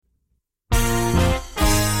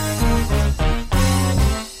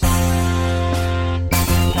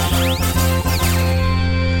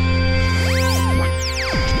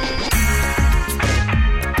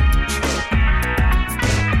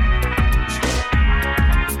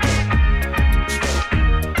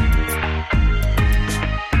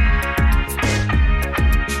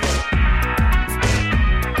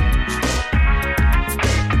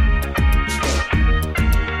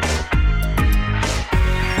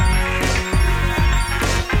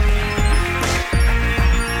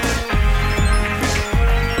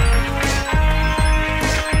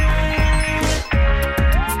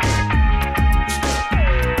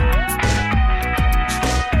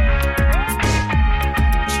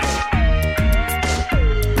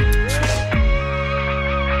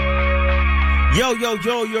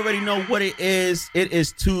Yo, you already know what it is. It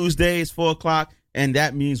is Tuesday, it's 4 o'clock, and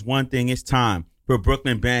that means one thing. It's time for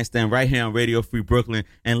Brooklyn Bandstand right here on Radio Free Brooklyn.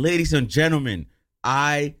 And ladies and gentlemen,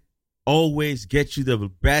 I always get you the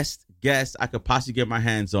best guest I could possibly get my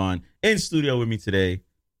hands on. In studio with me today,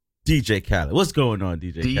 DJ Khaled. What's going on,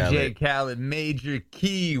 DJ Khaled? DJ Khaled, Major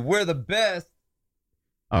Key. We're the best.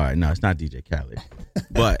 All right, no, it's not DJ Khaled.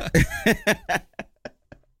 But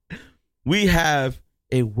we have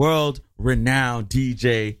a world-renowned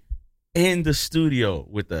DJ in the studio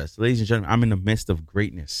with us. Ladies and gentlemen, I'm in the midst of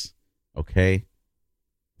greatness, okay?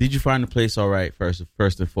 Did you find the place all right, first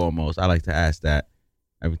and foremost? I like to ask that.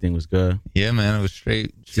 Everything was good? Yeah, man, it was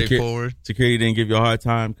straightforward. Security didn't give you a hard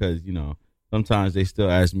time? Because, you know, sometimes they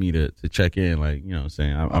still ask me to check in, like, you know what I'm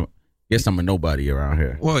saying? I guess I'm a nobody around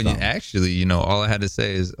here. Well, actually, you know, all I had to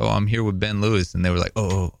say is, I'm here with Ben Lewis. And they were like,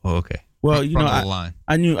 oh okay. Well, you know,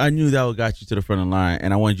 I knew that would got you to the front of the line,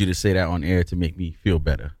 and I wanted you to say that on air to make me feel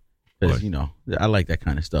better. Because, you know, I like that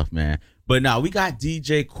kind of stuff, man. But now we got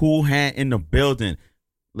DJ Kool Hand in the building.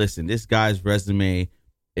 Listen, this guy's resume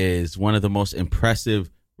is one of the most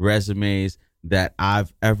impressive resumes that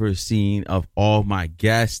I've ever seen of all my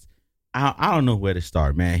guests. I don't know where to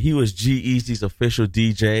start, man. He was G-Eazy's official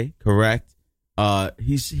DJ, correct?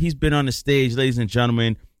 He's been on the stage, ladies and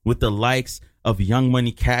gentlemen, with the likes of Young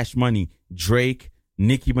Money, Cash Money, Drake,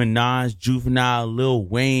 Nicki Minaj, Juvenile, Lil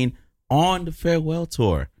Wayne on the farewell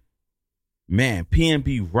tour. Man,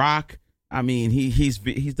 PNB Rock. I mean, he's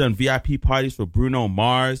done VIP parties for Bruno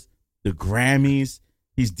Mars, the Grammys.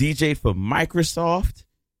 He's DJ'd for Microsoft,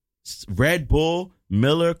 Red Bull,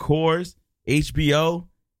 Miller Coors, HBO.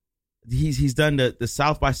 He's done the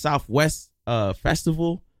South by Southwest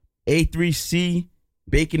Festival, A3C,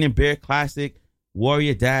 Bacon and Bear Classic,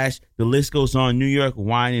 Warrior Dash. The list goes on. New York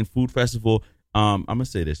Wine and Food Festival. I'm gonna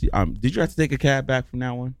say this. Did you have to take a cab back from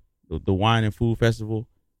that one? The Wine and Food Festival.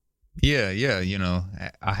 Yeah. You know,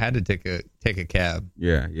 I had to take a cab.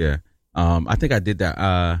 Yeah. I think I did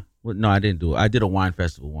that. No, I didn't do it. I did a wine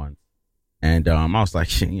festival once, and I was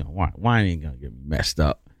like, you know, wine ain't gonna get me messed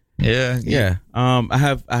up. Yeah. I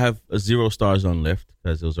have 0 stars on Lyft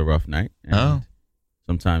because it was a rough night. And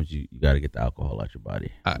sometimes you got to get the alcohol out your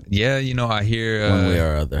body. Yeah, you know, I hear one way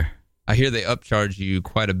or other. I hear they upcharge you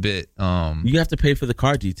quite a bit. You have to pay for the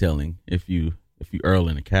car detailing if you Earl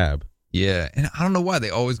in a cab. Yeah, and I don't know why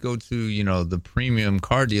they always go to, you know, the premium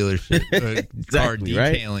car dealership, exactly, car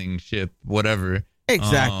detailing ship, whatever.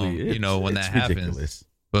 Exactly. You know, when that happens. Ridiculous.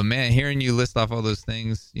 But man, hearing you list off all those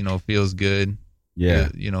things, you know, feels good. Yeah.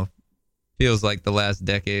 You know, feels like the last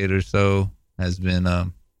decade or so has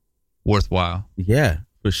been worthwhile. Yeah,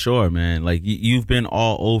 for sure, man. Like you've been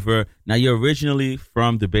all over. Now you're originally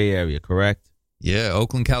from the Bay Area, correct? Yeah,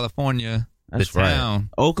 Oakland, California. That's right.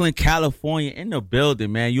 Oakland, California in the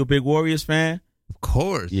building, man. You a big Warriors fan? Of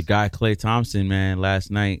course. Your guy Klay Thompson, man,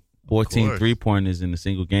 last night, 14 3-pointers in a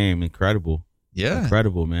single game. Incredible. Yeah.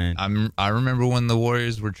 Incredible, man. I remember when the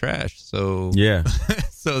Warriors were trash. So yeah.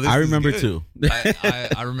 So this I remember too.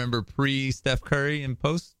 I remember pre Steph Curry and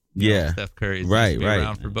post. Yeah. Steph Curry. Right.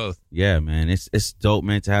 Around for both. Yeah, man. It's dope,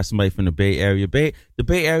 man, to have somebody from the Bay Area. The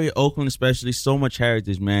Bay Area, Oakland especially, so much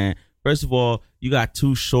heritage, man. First of all, you got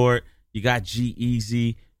Too Short. You got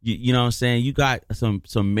G-Eazy. You know what I'm saying? You got some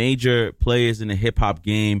major players in the hip-hop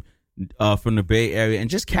game from the Bay Area and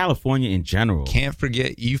just California in general. Can't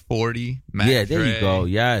forget E40, Mac Yeah, there Dre. you go.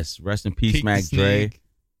 Yes. Rest in peace, Mac Dre.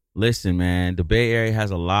 Listen, man, the Bay Area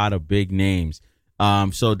has a lot of big names.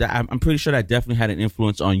 So I'm pretty sure that definitely had an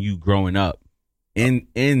influence on you growing up in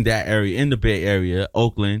that area, in the Bay Area,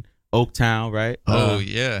 Oakland, Oaktown, right? Oh,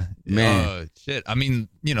 yeah. Man. Shit. I mean,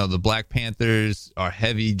 you know, the Black Panthers are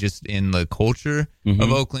heavy just in the culture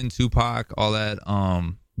of Oakland, Tupac, all that.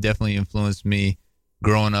 Definitely influenced me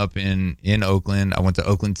growing up in Oakland. I went to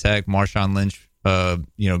Oakland Tech. Marshawn Lynch,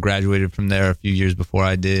 you know, graduated from there a few years before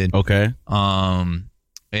I did. Okay.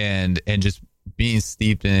 And just being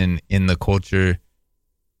steeped in the culture.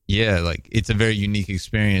 Yeah, like it's a very unique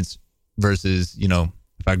experience versus, you know,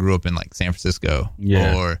 if I grew up in like San Francisco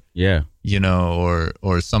or you know,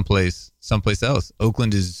 or someplace else.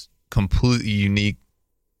 Oakland is completely unique,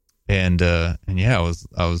 and yeah,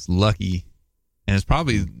 I was lucky, and it's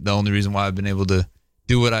probably the only reason why I've been able to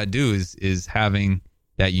do what I do is having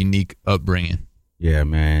that unique upbringing. Yeah,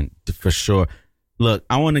 man, for sure. Look,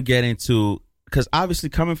 I want to get into, because obviously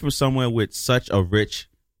coming from somewhere with such a rich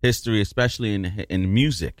history, especially in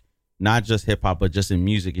music, not just hip hop, but just in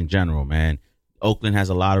music in general, man. Oakland has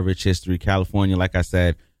a lot of rich history. California, like I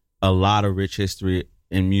said, a lot of rich history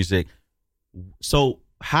in music. So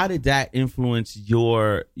how did that influence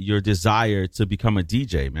your desire to become a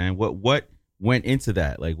DJ, man? What went into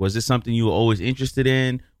that? Like, was this something you were always interested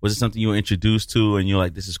in? Was it something you were introduced to and you're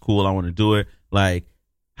like, this is cool, I want to do it? Like,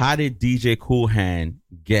 how did DJ Kool Hand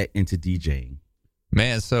get into DJing?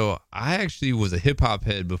 Man, so I actually was a hip hop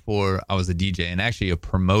head before I was a DJ and actually a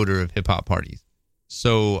promoter of hip hop parties.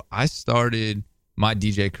 So I started my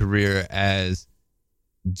DJ career as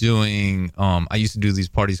doing, I used to do these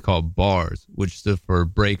parties called bars, which stood for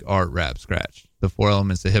break, art, rap, scratch, the 4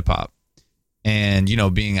 elements of hip hop. And, you know,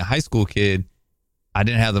 being a high school kid, I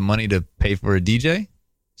didn't have the money to pay for a DJ.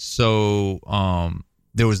 So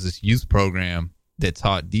there was this youth program that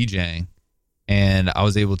taught DJing, and I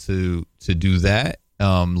was able to do that,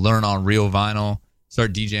 learn on real vinyl,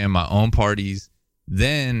 start DJing my own parties.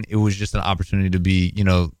 Then it was just an opportunity to be, you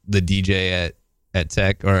know, the DJ at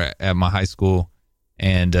Tech or at my high school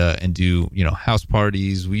and do, you know, house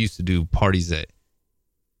parties. We used to do parties at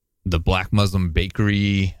the Black Muslim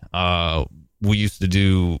Bakery. We used to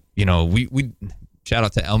do, you know, we shout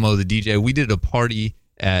out to Elmo, the DJ. We did a party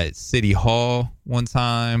at City Hall one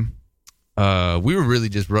time. We were really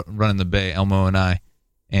just running the Bay, Elmo and I.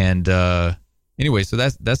 And anyway, so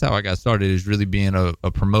that's how I got started, is really being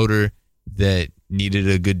a promoter that needed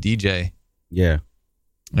a good DJ. Yeah.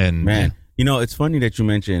 And man, yeah. You know, it's funny that you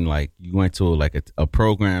mentioned like you went to like a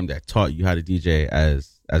program that taught you how to DJ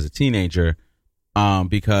as a teenager,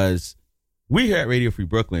 because we here at Radio Free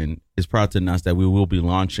Brooklyn is proud to announce that we will be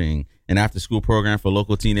launching an after-school program for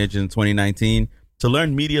local teenagers in 2019 to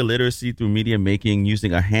learn media literacy through media making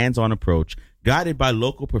using a hands-on approach guided by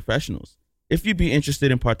local professionals. If you'd be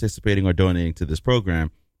interested in participating or donating to this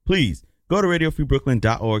program, please go to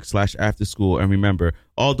radiofreebrooklyn.org/afterschool, and remember,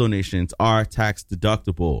 all donations are tax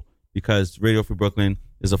deductible because Radio Free Brooklyn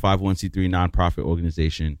is a 501c3 nonprofit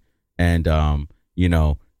organization, and you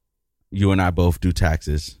know, you and I both do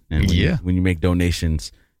taxes, and when you make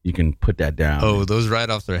donations, you can put that down. Oh, those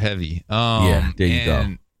write-offs are heavy. Yeah, there you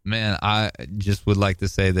go. Man, I just would like to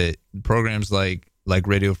say that programs like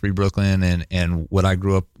Radio Free Brooklyn and what I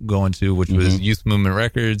grew up going to, which was Youth Movement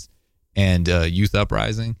Records and Youth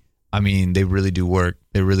Uprising, I mean, they really do work.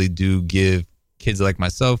 They really do give kids like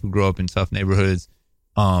myself who grow up in tough neighborhoods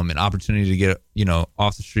an opportunity to get, you know,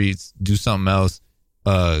 off the streets, do something else,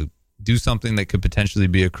 do something that could potentially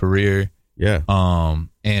be a career. Yeah.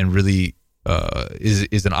 And really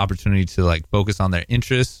is an opportunity to like focus on their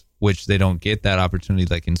interests, which they don't get that opportunity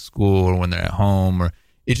like in school or when they're at home, or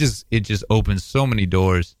it just opens so many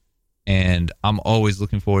doors. And I'm always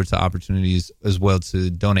looking forward to opportunities as well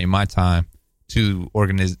to donate my time to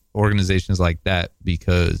organizations like that,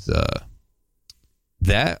 because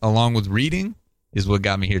that, along with reading, is what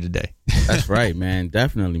got me here today. That's right, man.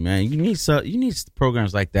 Definitely, man. You need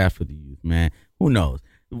programs like that for the youth, man. Who knows?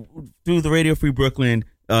 Through the Radio Free Brooklyn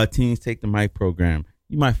Teens Take the Mic program,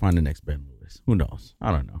 you might find the next Ben Lewis. Who knows?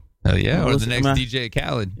 I don't know. Hell yeah, or the next DJ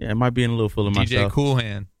Khaled. Yeah, I might be a little full of myself. DJ Kool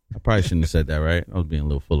Hand. I probably shouldn't have said that, right? I was being a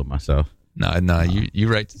little full of myself. No,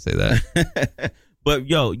 you're right to say that. But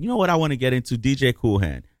yo, you know what I want to get into? DJ Kool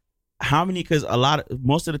Hand. How many? Because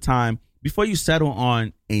most of the time, before you settle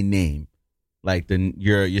on a name, like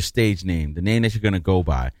your stage name, the name that you're gonna go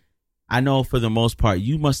by, I know for the most part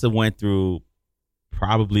you must have went through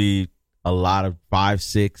probably a lot of 5,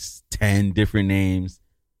 6, 10 different names.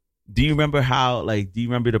 Do you remember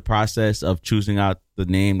the process of choosing out the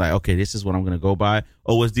name? Like, okay, this is what I'm gonna go by,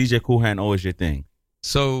 or was DJ Kool Hand always your thing?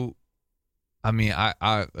 So, I mean,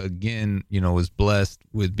 I again, you know, was blessed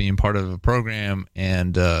with being part of a program,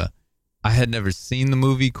 and I had never seen the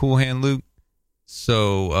movie Kool Hand Luke.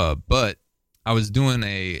 So, but I was doing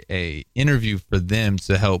a interview for them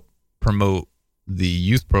to help promote the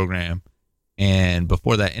youth program. And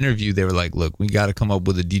before that interview, they were like, look, we got to come up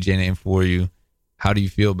with a DJ name for you. How do you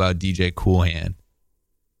feel about DJ Kool Hand?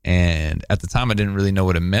 And at the time, I didn't really know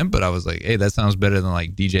what it meant, but I was like, hey, that sounds better than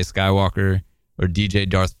like DJ Skywalker or DJ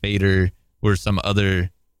Darth Vader or some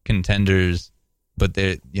other contenders. But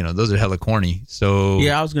they're, you know, those are hella corny. So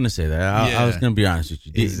yeah, I was gonna say that. I was gonna be honest with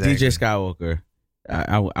you. Exactly. DJ Skywalker,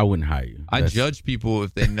 I wouldn't hire you. I judge people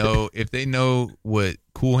if they know what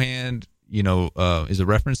Kool Hand, you know, is a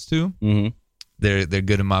reference to. Mm-hmm. They're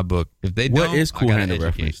good in my book. If they don't, what is Kool Hand a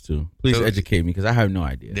reference to? Please educate me, because I have no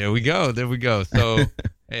idea. There we go. So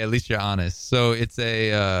hey, at least you're honest. So it's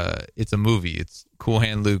a movie. It's Kool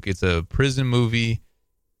Hand Luke. It's a prison movie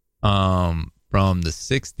from the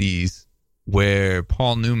 60s where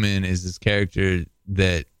Paul Newman is this character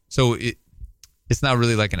that, so it's not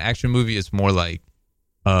really like an action movie. It's more like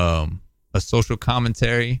a social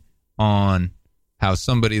commentary on how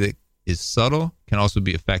somebody that is subtle can also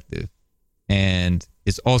be effective. And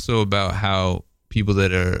it's also about how people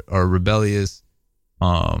that are rebellious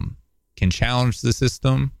can challenge the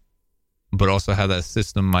system but also how that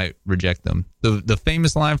system might reject them. The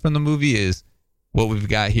famous line from the movie is, "What we've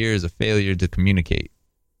got here is a failure to communicate."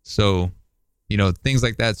 So, things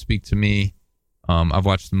like that speak to me. I've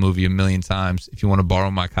watched the movie a million times. If you want to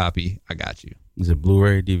borrow my copy, I got you. Is it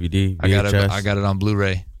Blu-ray, DVD, VHS? I got it on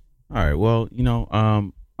Blu-ray. All right. Well,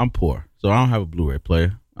 I'm poor, so I don't have a Blu-ray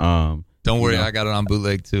player. Don't worry, I got it on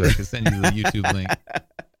bootleg too. I can send you the YouTube link.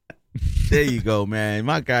 There you go, man.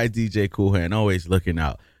 My guy DJ Kool Hand, always looking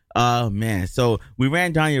out. Man. So we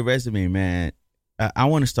ran down your resume, man. I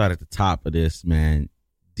want to start at the top of this, man.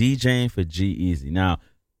 DJing for G-Eazy. Now,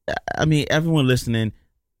 I mean, everyone listening,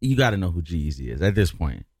 you got to know who G-Eazy is at this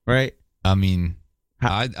point, right? I mean,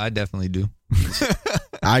 I definitely do.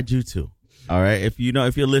 I do too. All right. If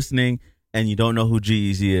you're listening and you don't know who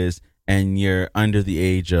G-Eazy is, and you're under the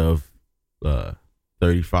age of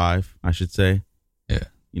 35, I should say. Yeah.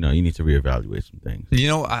 You need to reevaluate some things.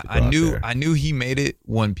 I knew he made it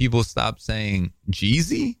when people stopped saying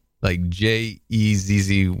Jeezy, like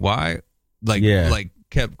Jeezy, like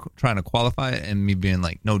kept trying to qualify it, and me being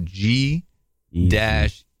like, no, G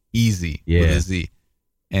dash easy with a Z,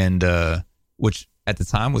 and which at the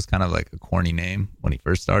time was kind of like a corny name when he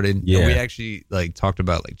first started. Yeah, and we actually talked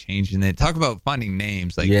about changing it. Talk about finding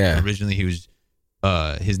names. Originally he was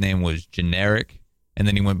his name was Generic, and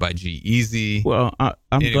then he went by G-Eazy. Well,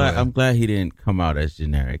 I'm glad he didn't come out as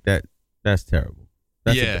Generic. That's terrible.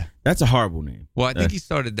 That's a horrible name. Well, I think he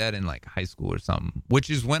started that in high school or something, which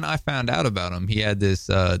is when I found out about him. He had this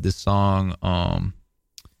song,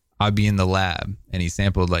 "I'll Be in the Lab," and he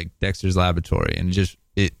sampled Dexter's Laboratory, and he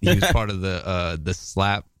was part of the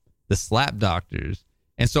Slap Doctors.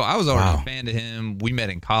 And so I was already a fan of him. We met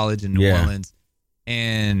in college in New Orleans,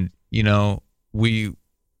 and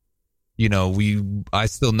I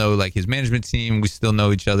still know his management team. We still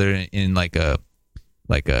know each other in a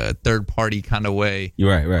third party kind of way.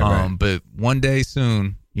 Right. But one day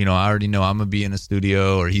soon, I already know I'm gonna be in the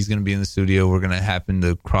studio, or he's gonna be in the studio. We're gonna happen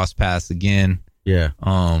to cross paths again. Yeah.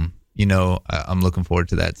 I'm looking forward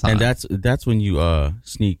to that time. And that's when you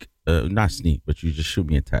not sneak, but you just shoot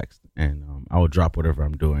me a text, and I will drop whatever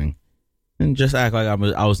I'm doing, and just act like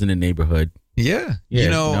I was in the neighborhood. Yeah.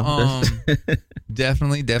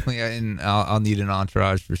 Definitely, and I'll need an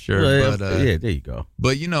entourage for sure. Well, there you go.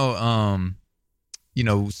 But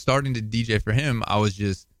starting to DJ for him, I was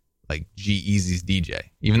just G-Eazy's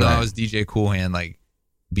DJ, even though I was DJ Kool Hand,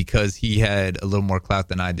 because he had a little more clout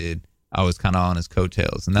than I did. I was kind of on his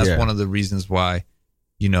coattails, and that's one of the reasons why,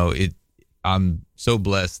 I'm so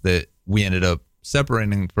blessed that we ended up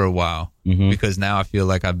separating for a while, because now I feel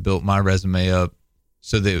like I've built my resume up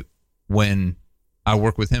so that when I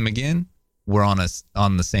work with him again, we're on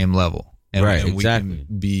the same level, and we can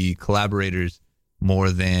be collaborators more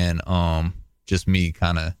than just me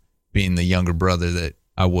kind of being the younger brother that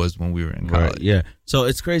I was when we were in college. Right, yeah. So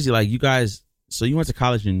it's crazy, you guys. So you went to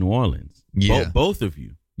college in New Orleans, both of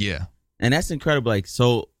you. Yeah. And that's incredible.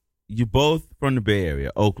 So you both from the Bay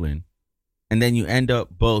Area, Oakland, and then you end up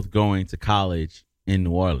both going to college in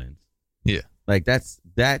New Orleans. Yeah. That's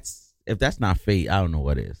if that's not fate, I don't know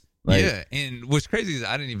what is. And what's crazy is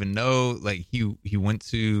I didn't even know he went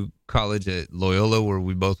to college at Loyola, where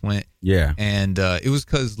we both went. Yeah. And it was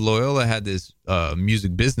because Loyola had this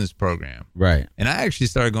music business program. Right. And I actually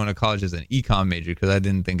started going to college as an econ major because I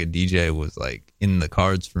didn't think a DJ was in the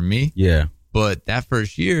cards for me. Yeah. But that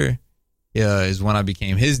first year is when I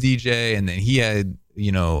became his DJ, and then he had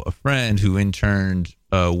a friend who interned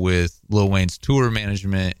with Lil Wayne's tour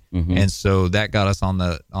management, and so that got us on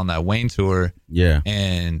that Wayne tour. Yeah.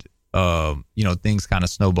 And things kind of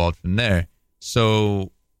snowballed from there.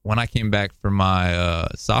 So when I came back for my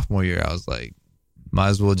sophomore year, I was like, might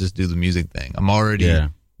as well just do the music thing. I'm already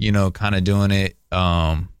kind of doing it.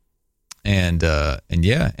 And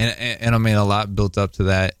I mean, a lot built up to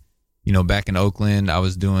that. Back in Oakland, I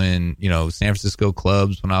was doing, San Francisco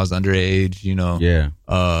clubs when I was underage,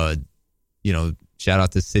 shout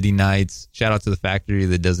out to City Nights, shout out to the Factory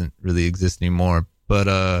that doesn't really exist anymore. But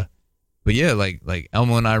yeah, like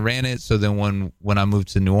Elmo and I ran it. So then when I moved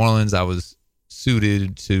to New Orleans, I was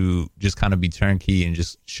suited to just kind of be turnkey and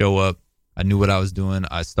just show up. I knew what I was doing.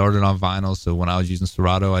 I started on vinyl. So when I was using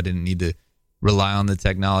Serato, I didn't need to rely on the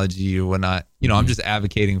technology or whatnot. I'm just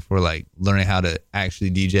advocating for learning how to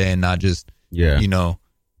actually DJ and not just,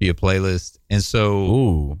 be a playlist. And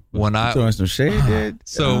so when I throwing some shade, dude.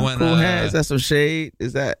 So when Kool Hand, is that some shade?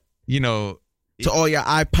 Is that to all your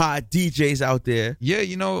iPod DJs out there? Yeah,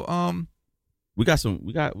 we got some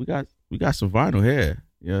vinyl here.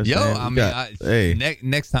 You know what I'm saying?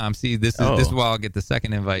 Next time, see, this is why I'll get the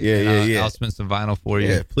second invite. Yeah. I'll spin some vinyl for you.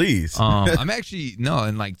 Yeah, please. I'm actually,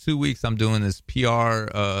 in like 2 weeks, I'm doing this PR.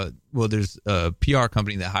 There's a PR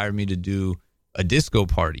company that hired me to do a disco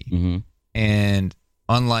party. Mm-hmm. And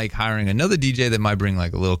unlike hiring another DJ that might bring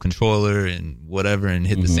like a little controller and whatever and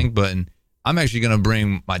hit the sync button, I'm actually going to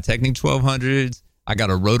bring my Technic 1200s. I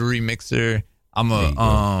got a rotary mixer. And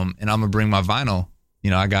I'm going to bring my vinyl.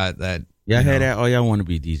 I got that. Y'all hear that? All y'all want to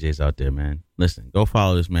be DJs out there, man. Listen, go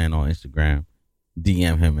follow this man on Instagram,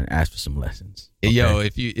 DM him, and ask for some lessons. Okay? Yo,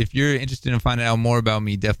 if you're interested in finding out more about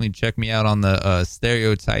me, definitely check me out on the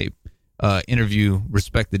Stereotype interview,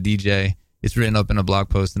 Respect the DJ. It's written up in a blog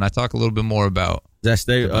post, and I talk a little bit more about. Is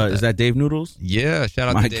that Dave Noodles? Yeah,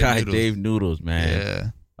 shout out to Dave Noodles. My guy, Dave Noodles, man. Yeah.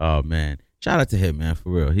 Oh man, shout out to him, man. For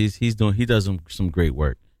real, he does some great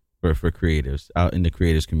work for creatives out in the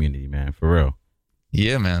creators community, man. For real.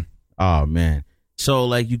 Yeah, man. Oh man. So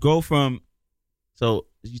like you go from, so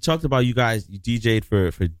you talked about you DJ'd for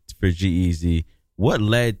G-Eazy. What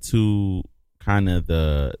led to kind of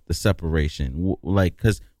the separation? Like,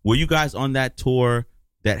 cause were you guys on that tour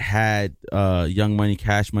that had Young Money,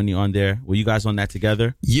 Cash Money on there? Were you guys on that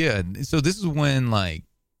together? Yeah. So this is when like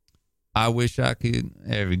I wish I could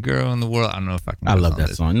every girl in the world. I don't know if I can. I love that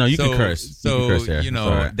song. No, you can curse. So you can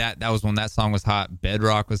curse that was when that song was hot.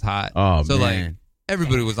 Bedrock was hot. Oh so man. Like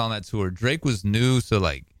everybody was on that tour. Drake was new, so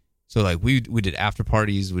we did after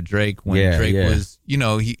parties with Drake when Drake was,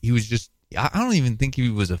 he was just. I don't even think he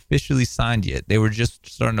was officially signed yet. They were just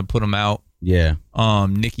starting to put him out. Yeah.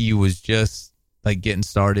 Nicki was just like getting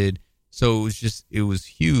started, so it was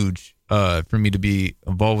huge for me to be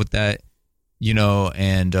involved with that,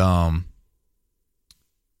 and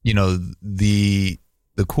the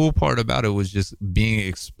cool part about it was just being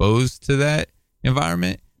exposed to that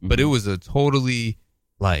environment. But it was a totally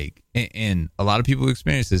like, and a lot of people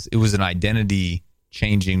experience this. It was an identity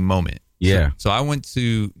changing moment. Yeah. So I went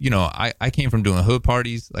to, I came from doing hood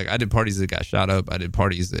parties. Like I did parties that got shot up. I did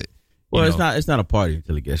parties that. Well, it's not a party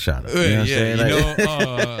until it gets shot up. You know what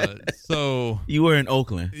I'm saying? So you were in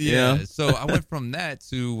Oakland. Yeah. So I went from that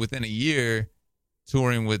to within a year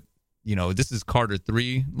touring with, this is Carter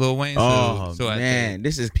 3, Lil Wayne. So man,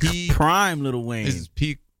 this is peak prime Lil Wayne. This is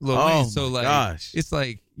peak Lil Wayne. So like, gosh. It's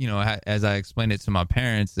like, as I explained it to my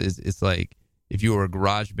parents, it's like if you were a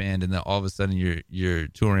garage band and then all of a sudden you're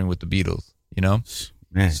touring with the Beatles,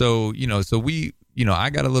 Man. So, so we, I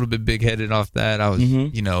got a little bit big headed off that. I was,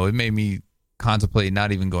 it made me contemplate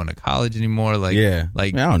not even going to college anymore. Like, man,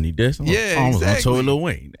 I don't need this. Exactly. On tour Lil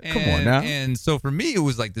Wayne. Come on now. And so for me, it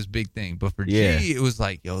was like this big thing, but for G, it was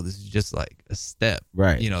like, yo, this is just like a step,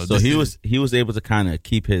 right? So he was able to kind of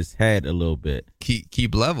keep his head a little bit,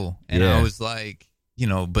 keep level, and I was like,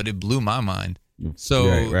 but it blew my mind.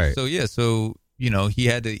 So, right. So he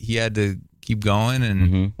had to keep going,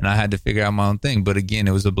 and I had to figure out my own thing. But again,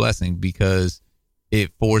 it was a blessing because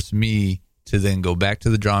it forced me to then go back to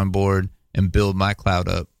the drawing board and build my cloud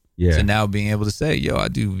up. Yeah. So now being able to say, yo, I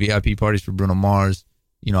do VIP parties for Bruno Mars.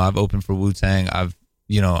 I've opened for Wu-Tang. I've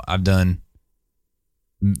done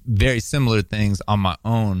very similar things on my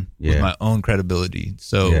own with my own credibility.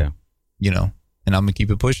 So, and I'm gonna keep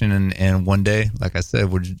it pushing. And one day, like I said,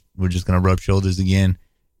 we're just gonna rub shoulders again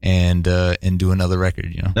and do another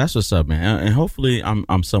record. That's what's up, man. And hopefully,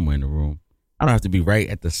 I'm somewhere in the room. I don't have to be right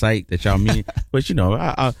at the site that y'all meet, but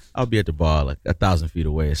I'll be at the bar like 1,000 feet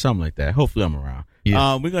away or something like that. Hopefully I'm around.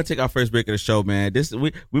 Yeah. We're gonna take our first break of the show, man.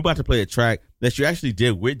 We about to play a track that you actually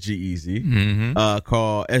did with G-Eazy,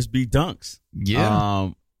 called SB Dunks.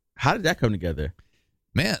 Yeah. How did that come together?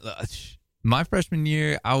 Man, my freshman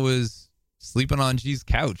year, I was sleeping on G's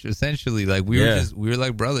couch essentially. Like we were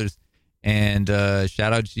like brothers. And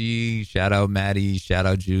shout out G, shout out Maddie, shout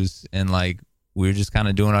out Juice, and like we were just kind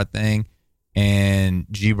of doing our thing. And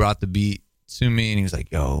G brought the beat to me and he was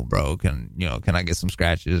like, yo, bro, can I get some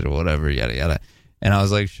scratches or whatever, yada yada. And I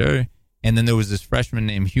was like, sure. And then there was this freshman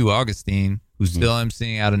named Hugh Augustine who's still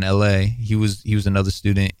emceeing out in LA. He was another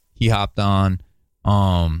student. He hopped on,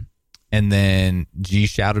 and then G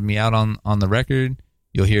shouted me out on the record.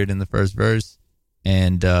 You'll hear it in the first verse.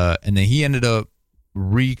 And then he ended up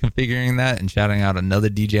reconfiguring that and shouting out another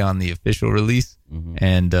DJ on the official release,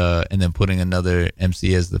 and then putting another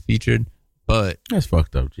MC as the featured. But that's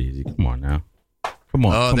fucked up, Jeezy. Come on now. Come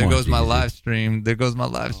on. Oh, there goes my Jeezy. live stream. There goes my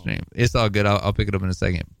live stream. It's all good. I'll pick it up in a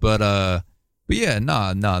second. But yeah,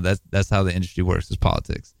 no. That's how the industry works. It's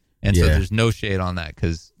politics, and so there's no shade on that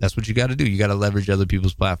because that's what you got to do. You got to leverage other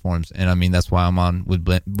people's platforms, and I mean that's why I'm on with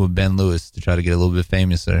Ben Lewis to try to get a little bit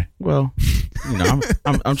famous there. Well,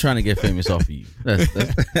 I'm trying to get famous off of you.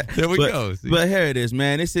 There we go. See? But here it is,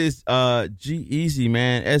 man. This is G-Eazy,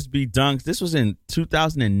 man. SB Dunks. This was in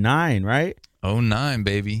 2009, right? 09,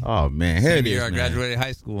 baby. Oh man, here Same it is. Year I graduated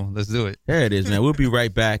high school. Let's do it. Here it is, man. We'll be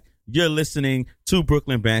right back. You're listening to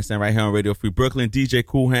Brooklyn Bandstand right here on Radio Free Brooklyn. DJ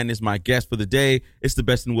Kool Hand is my guest for the day. It's the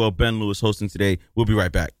best in the world. Ben Lewis hosting today. We'll be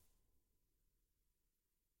right back.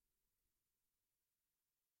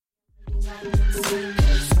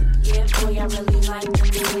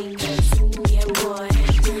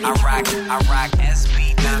 I rock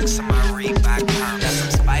SB Dunks on my Reebok pump. Got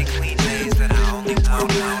some Spike Lee days that I only want.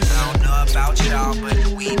 Don't know about y'all, but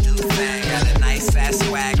we do thing. Got a nice ass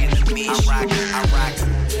swag in the beach. I rock.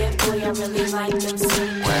 Yeah, boy, I really like them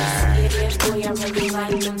sneakers. Yeah, boy, I really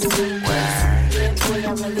like them sneakers. Yeah, boy,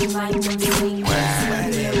 I really like them sneakers.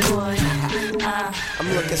 Yeah, boy. I'm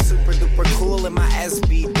looking super duper cool in my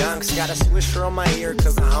SB Dunks. Got a swisher on my ear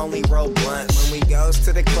cause I only roll blunts. When we goes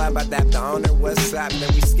to the club, I dap the owner, what's up?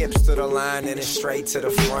 Then we skips to the line and it's straight to the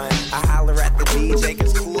front. I holler at the DJ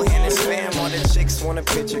cause Kool Hand is fam. All the chicks want a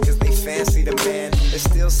picture cause they fancy the man. It's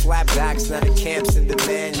still slap backs, now the camp's in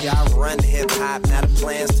demand. Y'all run hip hop, now the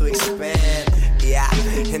plans to expand. Yeah,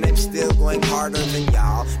 and I'm still going harder than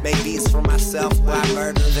y'all. Make beats for myself while I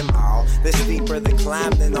murder them all. The steeper the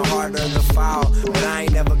climb, then the harder the fall. But I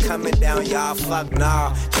ain't never coming down, y'all. Fuck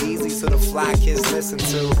nah. Easy so the fly kids listen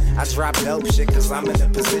to. I drop dope shit cause I'm in a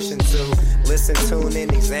position to listen, tune in,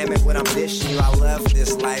 examine what I'm dishing you. I love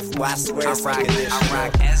this life, boy, I swear it's like this. I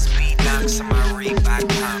rock SB Dunks on my Reebok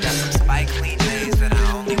pump. Got some Spike Lee days that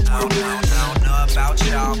I only want. Don't know about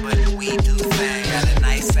y'all, but we do thing. Got a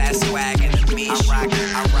nice ass swag in the beach. I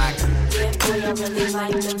rock. Yeah, boy, I really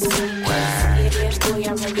like them sneakers. Yeah, boy,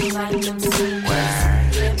 I really like them sneakers.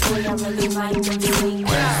 Yeah, boy, I really like them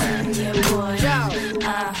sneakers. Yeah, boy.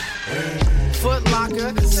 Foot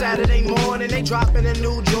Locker, Saturday morning, they dropping a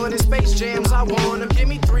new Jordan Space Jams. I want them. Give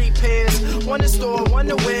me 3 pairs. One to store, one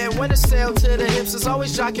to wear, one to sell to the hips. Is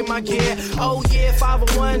always jocking my gear. Oh yeah,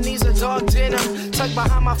 501 needs a dark denim. Tucked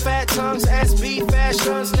behind my fat tongues. SB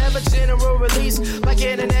fashions, never general release. Like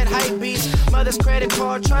internet hype beats. Mother's credit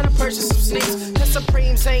card, trying to purchase some sneaks. The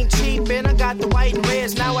Supremes ain't cheap, and I got the white and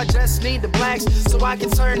reds. Now I just need the blacks so I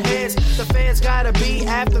can turn heads. The feds gotta be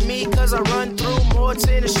after me, cause I run through more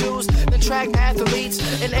tennis shoes than track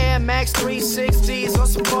athletes. And Air Max 360s on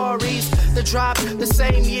safaris. The drop the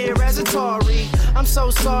same year as Atari. I'm so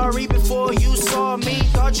sorry before you saw me.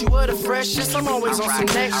 Thought you were the freshest. I'm always on some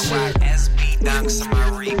next shit. I rock SB Dunks on my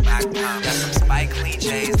Reebok pump. Got some Spike Lee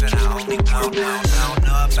J's that I only want. Don't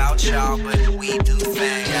know about y'all, but we do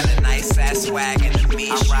thing. Got a nice ass swag in the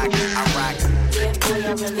beach. I rock. Yeah, boy,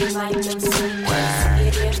 I really like them sneakers.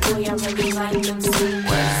 Yeah, boy, I really like them sneakers.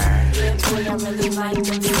 Yeah, boy, I really like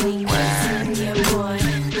them sneakers. Yeah, boy.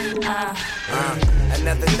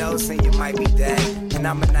 Another dose and you might be dead. And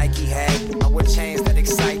I'm a Nike head. I wear chains that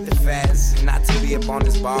excite the feds. Not to be up on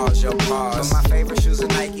his balls, yo, pause. But my favorite shoes are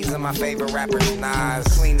Nikes and my favorite rappers Nas.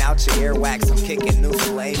 Clean out your earwax, I'm kicking new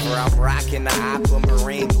flavor. I'm rocking the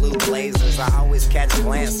aquamarine blue blazers. I always catch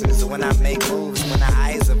glances when I make moves. When the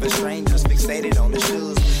eyes of a stranger's fixated on the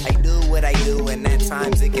shoes. I do what I do and at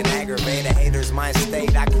times it can aggravate a hater's mind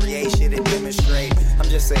state. I create shit and demonstrate. I'm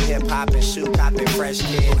just a hip hop and shoe copping fresh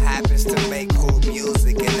kid who happens to make cool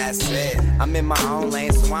music and that's it. I'm in my own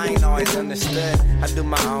lane so I ain't always understood. I do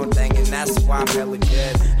my own thing and that's why I'm hella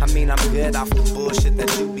good. I mean I'm good off the bullshit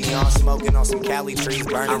that you be on. Smoking on some Cali trees,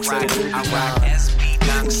 burning to the I rock SB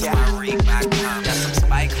Dunks on my Reebok pump. Got some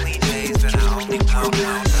Spike Lee J's that I only want.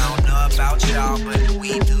 Don't know about y'all but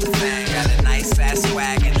we do thing. Got a nice ass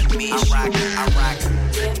swag in the beach. I rock.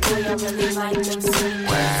 Yeah, boy, I really like them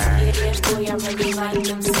sneakers. Yeah, boy, I really like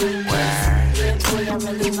them sneakers. Yeah, boy, I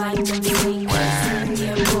really like them sneakers.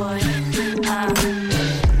 Yeah, boy.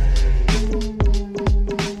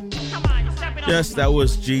 Yes, that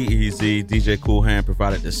was G-Eazy. DJ Kool Hand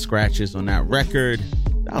provided the scratches on that record.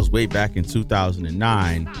 That was way back in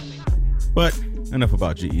 2009. But enough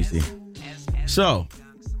about G-Eazy. So,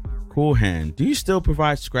 Kool Hand, do you still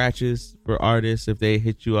provide scratches for artists if they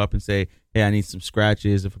hit you up and say, hey, I need some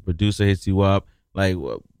scratches? If a producer hits you up, like,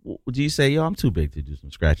 do you say, yo, I'm too big to do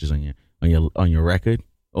some scratches on your record?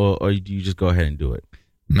 Or do you just go ahead and do it?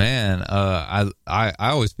 Man, I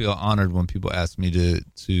always feel honored when people ask me to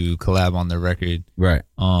collab on their record. Right.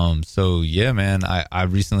 So yeah, man, I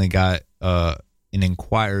recently got an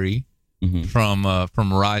inquiry from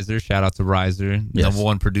Riser. Shout out to Riser, yes.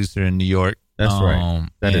 #1 producer in New York. That's right.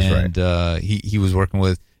 That is right. And he was working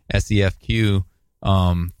with SEFQ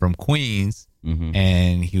from Queens,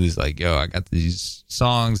 and he was like, "Yo, I got these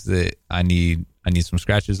songs that I need some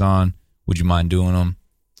scratches on. Would you mind doing them?"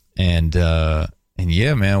 And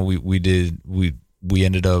yeah, man, we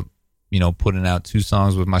ended up, putting out 2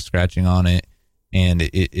 songs with my scratching on it, and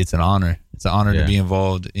it's an honor. It's an honor to be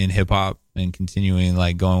involved in hip hop and continuing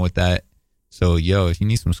like going with that. So, if you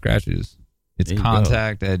need some scratches, it's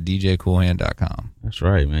contact at djcoolhand.com. That's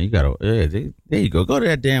right, man. You gotta, there you go. Go to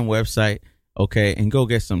that damn website, okay, and go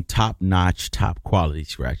get some top-notch, top-quality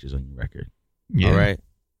scratches on your record. Yeah. All right?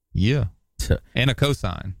 Yeah. And a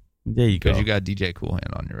cosign. There you go. Because you got DJ Kool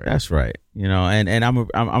Hand on your record. That's right. And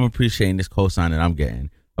I'm appreciating this cosign that I'm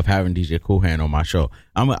getting of having DJ Kool Hand on my show.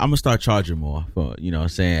 I'm gonna start charging more for,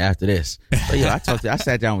 saying after this. But I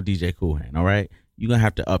sat down with DJ Kool Hand, all right? You're going to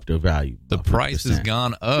have to up the value. The price has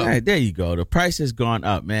gone up. Right, there you go. The price has gone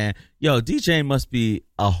up, man. Yo, DJing must be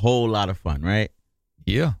a whole lot of fun, right?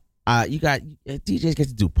 Yeah. You got DJs get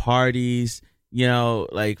to do parties,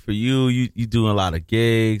 like for you doing a lot of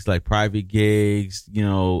gigs, like private gigs,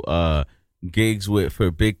 gigs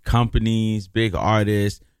for big companies, big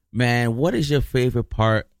artists. Man, what is your favorite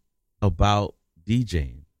part about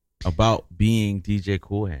DJing, about being DJ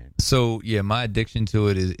Kool Hand? So, my addiction to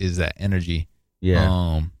it is that energy.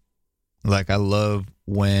 Yeah. Like I love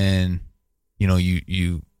when, when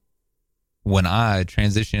I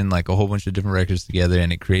transition like a whole bunch of different records together,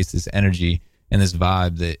 and it creates this energy and this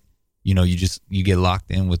vibe that, you get locked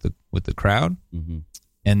in with the crowd. Mm-hmm.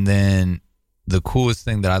 And then the coolest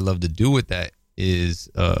thing that I love to do with that is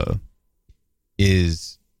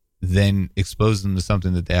then expose them to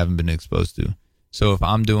something that they haven't been exposed to. So if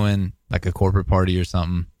I'm doing like a corporate party or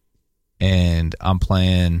something and I'm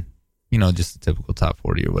playing, just a typical top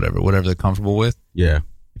 40 or whatever they're comfortable with. Yeah.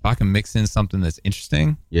 If I can mix in something that's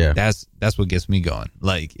interesting, that's what gets me going.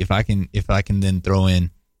 Like if I can then throw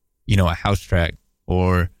in, a house track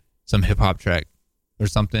or some hip hop track or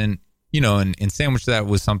something, and sandwich that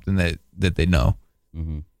with something that they know.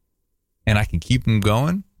 Mm-hmm. And I can keep them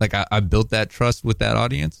going. Like I built that trust with that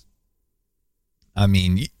audience. I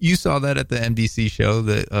mean, you saw that at the MDC show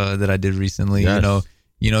that I did recently. Yes.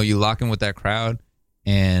 You lock in with that crowd,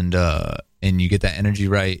 and you get that energy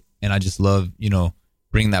right. And I just love,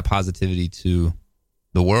 bringing that positivity to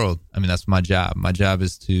the world. I mean, that's my job. My job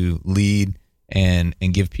is to lead and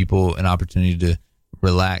give people an opportunity to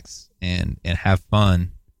relax and have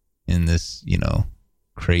fun in this,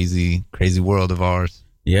 crazy world of ours.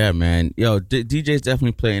 Yeah, man. Yo, DJs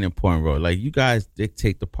definitely play an important role. Like, you guys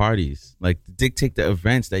dictate the parties, like dictate the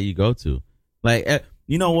events that you go to. Like,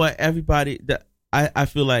 you know what? Everybody, I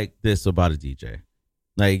feel like this about a DJ.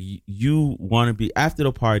 Like, you want to be after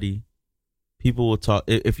the party, people will talk.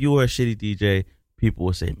 If you were a shitty DJ, people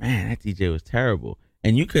will say, man, that DJ was terrible.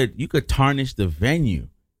 And you could tarnish the venue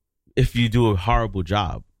if you do a horrible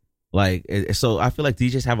job. Like, so I feel like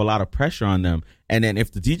DJs have a lot of pressure on them. And then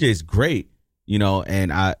if the DJ is great,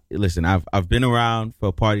 and I've been around for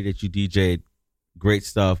a party that you DJ'd, great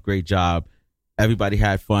stuff, great job. Everybody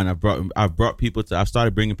had fun. I've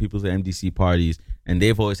started bringing people to MDC parties, and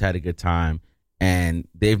they've always had a good time, and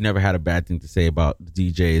they've never had a bad thing to say about the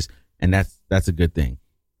DJs, and that's a good thing.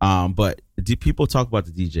 But people talk about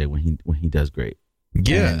the DJ when he does great.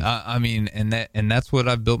 Yeah, I mean, and that's what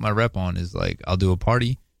I've built my rep on is like I'll do a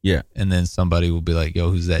party. Yeah. And then somebody will be like, yo,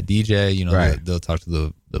 who's that DJ? Right. They'll talk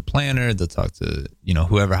to the planner, they'll talk to,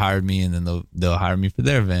 whoever hired me, and then they'll hire me for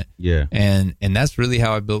their event. Yeah. And that's really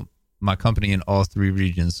how I built my company in all 3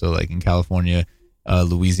 regions. So like in California,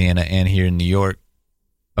 Louisiana, and here in New York,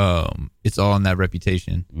 it's all on that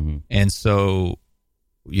reputation. Mm-hmm. And so,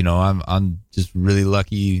 I'm just really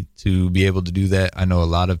lucky to be able to do that. I know a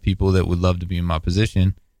lot of people that would love to be in my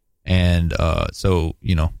position. And so,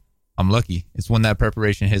 I'm lucky. It's when that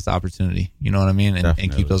preparation hits opportunity, you know what I mean?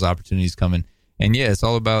 And keep those opportunities coming. And yeah, it's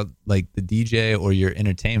all about like the DJ or your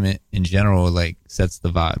entertainment in general, like sets the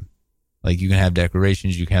vibe. Like you can have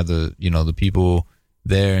decorations, you can have the, the people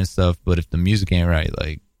there and stuff. But if the music ain't right,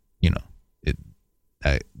 like,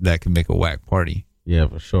 that can make a whack party. Yeah,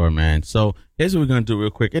 for sure, man. So here's what we're going to do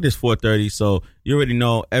real quick. It is 4:30. So you already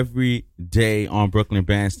know every day on Brooklyn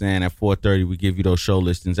Bandstand at 4:30, we give you those show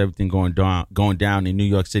listings, everything going down in New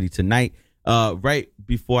York City tonight. Right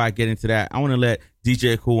before I get into that, I want to let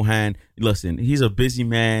DJ Kool Hand, listen, he's a busy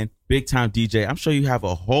man, big time DJ. I'm sure you have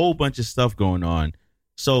a whole bunch of stuff going on.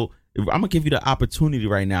 So I'm going to give you the opportunity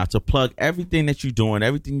right now to plug everything that you're doing,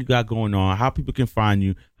 everything you got going on, how people can find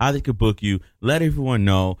you, how they can book you, let everyone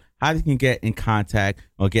know how they can get in contact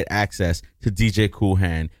or get access to DJ Kool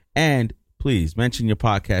Hand. And please mention your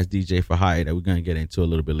podcast, DJ for Hire, that we're going to get into a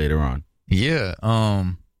little bit later on. Yeah.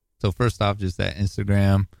 So first off, just that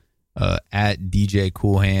Instagram, at DJ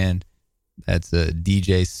Kool Hand. That's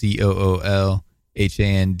DJ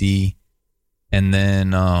COOLHAND. And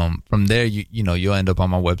then from there, you'll end up on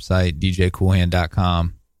my website,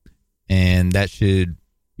 djcoolhand.com. And that should,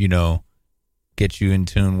 get you in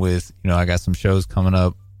tune with, I got some shows coming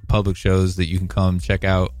up, public shows that you can come check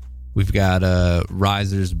out. We've got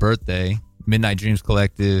Riser's birthday, Midnight Dreams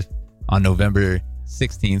Collective, on November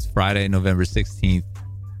 16th, Friday, November 16th.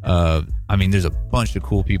 There's a bunch of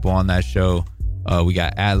cool people on that show. We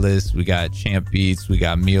got Atlas, we got Champ Beats, we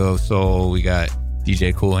got Mio Soul, we got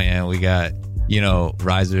DJ Cool Hand, we got,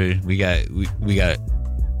 Riser, we got,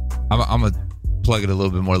 I'm gonna plug it a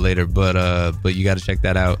little bit more later, but you got to check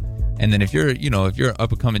that out. And then if you're an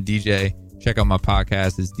up and coming DJ, check out my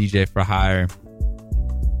podcast. It's DJ for Hire.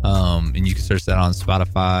 And you can search that on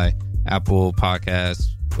Spotify, Apple Podcasts,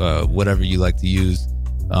 whatever you like to use.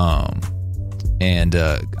 And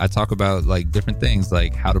I talk about like different things,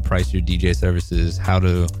 like how to price your DJ services, how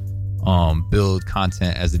to build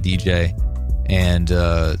content as a DJ. And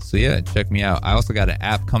so yeah, check me out. I also got an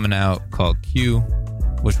app coming out called Q,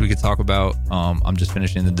 which we could talk about. I'm just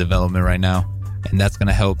finishing the development right now, and that's going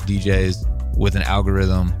to help DJs with an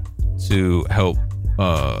algorithm to help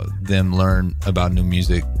them learn about new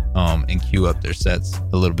music and queue up their sets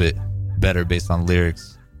a little bit better based on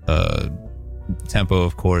lyrics, tempo,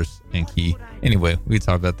 of course, and key. Anyway, we can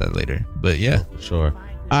talk about that later. But yeah, sure.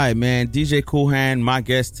 All right, man. DJ Cool Hand, my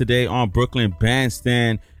guest today on Brooklyn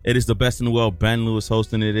Bandstand. It is the best in the world. Ben Lewis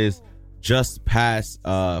hosting. It is just past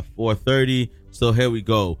 4:30. So here we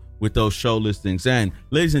go with those show listings. And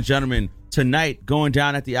ladies and gentlemen, tonight going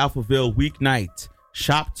down at the Alphaville weeknight,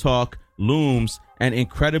 Shop Talk, Looms, and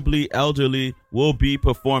Incredibly Elderly will be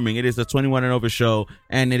performing. It is a 21 and over show,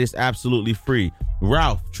 and it is absolutely free.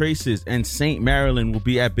 Ralph, Traces, and St. Maryland will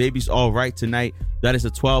be at Baby's All Right tonight. That is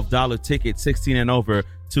a $12 ticket, 16 and over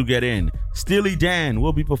to get in. Steely Dan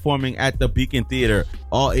will be performing at the Beacon Theater.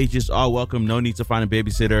 All ages are welcome. No need to find a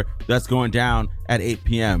babysitter. That's going down at 8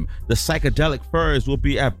 p.m. The Psychedelic Furs will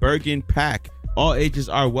be at Bergen Pack. All ages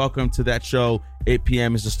are welcome to that show. 8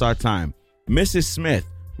 p.m. is the start time. Mrs. Smith,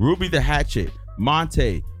 Ruby the Hatchet,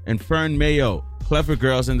 Monte, and Fern Mayo, Clever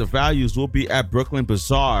Girls, and The Values will be at Brooklyn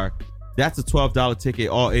Bazaar. That's a $12 ticket.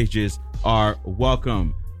 All ages are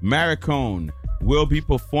welcome. Maricone will be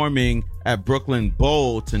performing at Brooklyn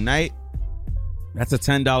Bowl tonight. That's a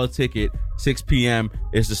 $10 ticket. 6 p.m.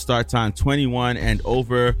 is the start time. 21 and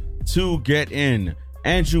over to get in.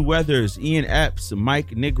 Andrew Weathers, Ian Epps, Mike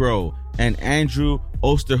Negro, and Andrew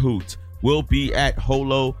Osterhout will be at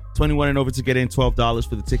Holo. 21 and over to get in. $12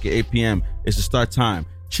 for the ticket. 8 p.m. is the start time.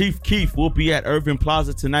 Chief Keef will be at Irving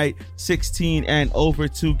Plaza tonight. 16 and over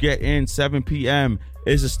to get in. 7 p.m.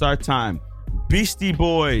 is the start time. Beastie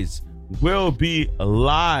Boys will be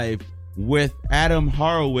live with Adam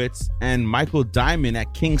Horowitz and Michael Diamond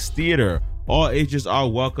at King's Theater. All ages are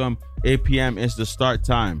welcome. 8 p.m. is the start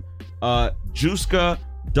time. Juska,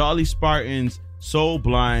 Dolly Spartans, Soul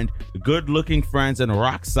Blind, Good Looking Friends, and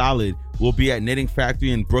Rock Solid will be at Knitting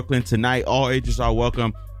Factory in Brooklyn tonight. All ages are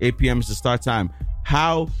welcome. 8 p.m. is the start time.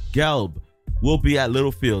 How Gelb will be at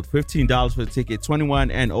Littlefield. $15 for the ticket.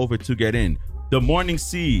 21 and over to get in. The Morning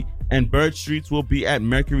Sea and Bird Streets will be at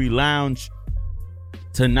Mercury Lounge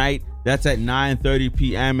tonight. That's at 9:30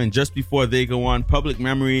 p.m. And just before they go on, Public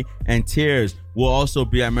Memory and Tears will also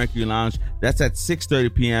be at Mercury Lounge. That's at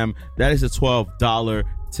 6:30 p.m. That is a $12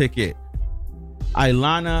 ticket.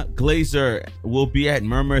 Ilana Glazer will be at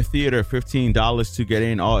Murmur Theater. $15 to get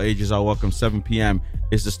in. All ages are welcome. 7 p.m.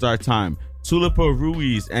 is the start time. Tulipa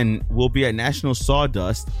Ruiz and will be at National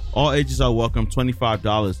Sawdust. All ages are welcome.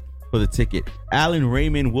 $25 for the ticket. Alan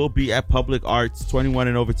Raymond will be at Public Arts. 21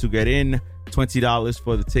 and over to get in. $20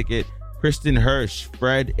 for the ticket. Kristen Hirsch,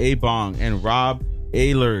 Fred Abong, and Rob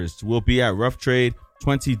Ehlers will be at Rough Trade.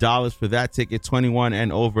 $20 for that ticket. 21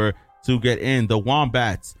 and over to get in. The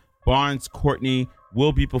Wombats, Barnes Courtney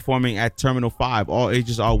will be performing at Terminal 5. All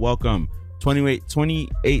ages are welcome.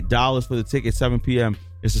 $28 for the ticket. 7 p.m.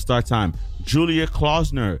 is the start time. Julia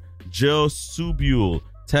Klausner, Jill Subule,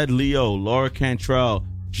 Ted Leo, Laura Cantrell,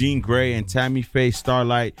 Jean Grey, and Tammy Faye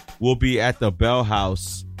Starlight will be at the Bell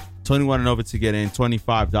House. 21 and over to get in.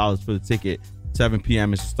 $25 for the ticket. 7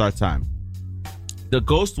 p.m. is the start time. The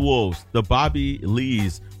Ghost Wolves, the Bobby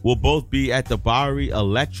Lees will both be at the Bowery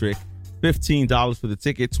Electric. $15 for the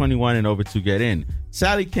ticket. 21 and over to get in.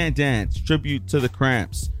 Sally Can't Dance, tribute to the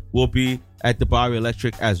Cramps, will be at the Bowery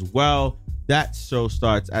Electric as well. That show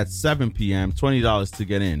starts at 7 p.m. $20 to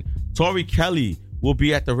get in. Tori Kelly will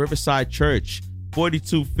be at the Riverside Church.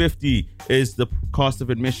 $42.50 is the cost of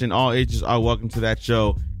admission. All ages are welcome to that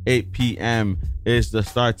show. 8 p.m. is the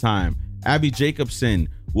start time. Abby Jacobson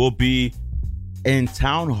will be in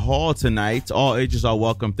Town Hall tonight. All ages are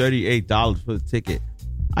welcome. $38 for the ticket.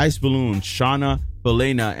 Ice Balloon, Shauna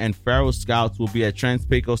Belena, and Pharaoh Scouts will be at Trans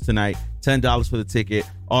Pecos tonight. $10 for the ticket.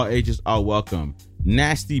 All ages are welcome.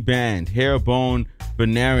 Nasty Band, Hairbone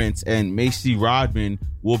Venerance, and Macy Rodman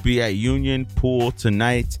will be at Union Pool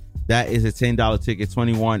tonight. That is a $10 ticket,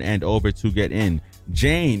 21 and over to get in.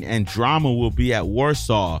 Jane and Drama will be at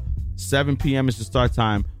Warsaw. 7 p.m. is the start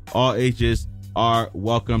time. All ages are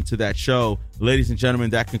welcome to that show. Ladies and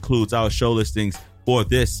gentlemen, that concludes our show listings for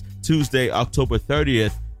this Tuesday, October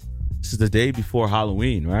 30th. This is the day before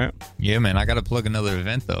Halloween, right? Yeah, man. I got to plug another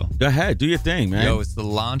event, though. Go ahead. Do your thing, man. Yo, it's the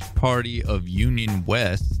launch party of Union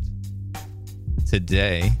West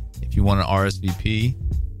today. If you want an RSVP,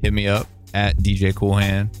 hit me up at DJ Cool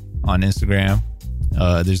Hand on Instagram.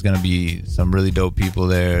 There's going to be some really dope people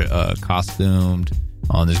there, costumed.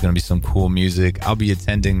 There's going to be some cool music. I'll be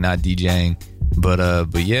attending, not DJing. But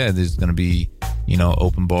yeah, there's going to be,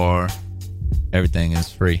 open bar. Everything is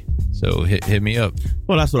free. So hit me up.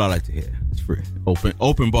 Well, that's what I like to hear. It's free.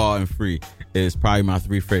 Open bar and free is probably my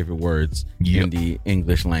 3 favorite words in the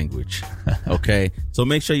English language. Okay? So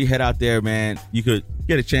make sure you head out there, man. You could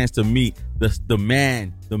get a chance to meet the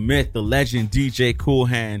man, the myth, the legend, DJ Cool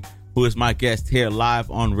Hand, who is my guest here live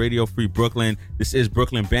on Radio Free Brooklyn. This is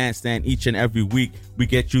Brooklyn Bandstand. Each and every week, we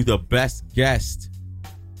get you the best guest.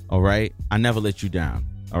 All right? I never let you down.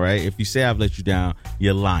 All right? If you say I've let you down,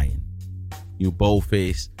 you're lying. You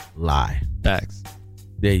bold-faced lie. Facts.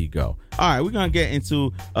 There you go. All right, we're going to get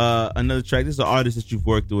into another track. This is an artist that you've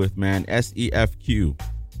worked with, man. SEFQ.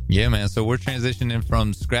 Yeah, man. So we're transitioning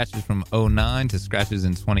from scratches from 2009 to scratches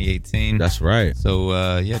in 2018. That's right.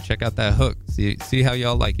 So, yeah, check out that hook. See how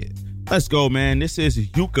y'all like it. Let's go, man. This is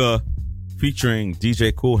Yuka featuring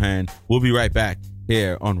DJ Cool Hand. We'll be right back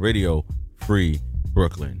here on Radio Free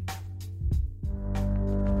Brooklyn.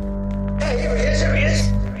 Hey, here he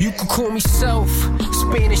is. You can call me Self,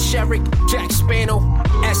 Spanish Eric, Jack Spano,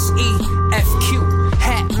 SEFQ,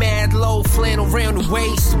 hat mad low, flannel round the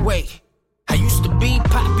waist, wait. I used to be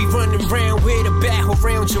Poppy running around with a battle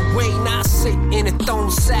around your way. Now I sit in a throne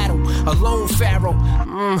saddle, a lone pharaoh.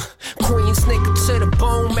 Queen's nigga to the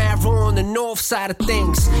bone marrow on the north side of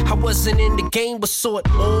things. I wasn't in the game, but saw it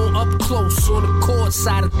all up close on the court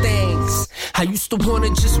side of things. I used to wanna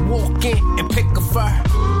just walk in and pick a fur.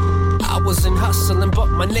 I wasn't hustling, but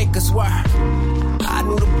my niggas were. I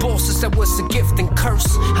knew the bosses, that was a gift and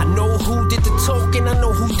curse. I know who did the talking, I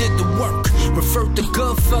know who did the work. Referred to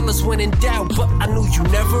good fellas when in doubt, but I knew you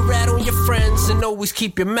never rat on your friends and always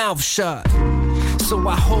keep your mouth shut. So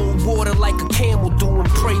I hold water like a camel do and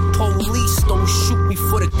pray police don't shoot me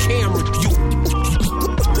for the camera.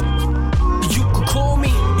 You could call me,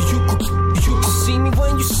 you could see me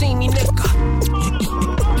when you see me, nigga.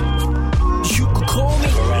 You could call me.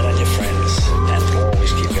 Never rat on your friends and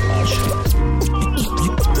always keep your mouth shut.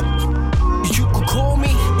 You could call me,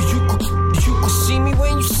 you could see me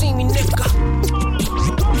when you see me, nigga.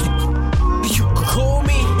 You could call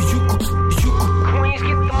me, you could. Queens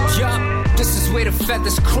get the yup, this is where the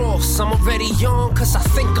feathers cross. I'm already young, cause I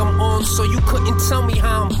think I'm on, so you couldn't tell me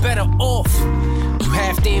how I'm better off. You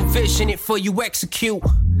have to envision it before you execute.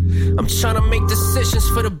 I'm trying to make decisions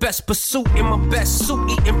for the best pursuit. In my best suit,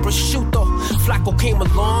 eating prosciutto. Flacco came a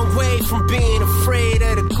long way from being afraid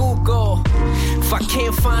of the Google. If I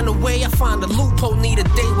can't find a way, I find a loophole. Need a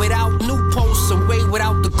day without new posts and way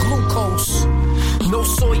without the glucose. No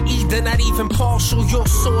soy either, not even partial. Your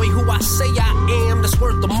soy, who I say I am, that's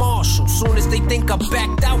worth the marshal. Soon as they think I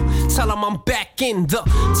backed out, tell them I'm back in. The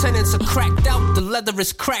tenants are cracked out, the leather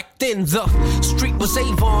is cracked in. The street was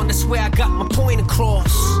Avon, that's where I got my point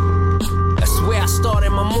across. That's where I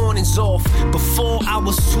started my mornings off. Before I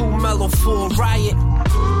was too mellow for a riot.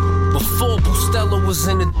 Before Bustelo was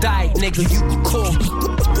in the diet, nigga, you could call me.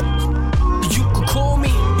 You could call me.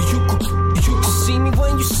 You could see me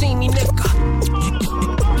when you see me, nigga.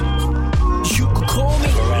 You could call me.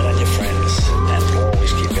 Never rat on your friends and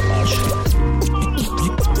always keep your mouth shut.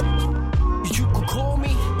 You could call me.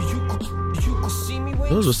 You could see me when.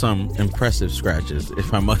 Those were some impressive scratches,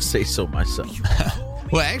 if I must say so myself.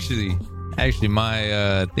 Well, actually,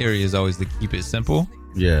 my theory is always to keep it simple.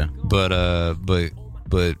 Yeah. But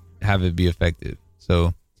have it be effective.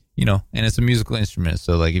 So, and it's a musical instrument.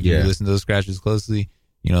 So, like, if you listen to those scratches closely,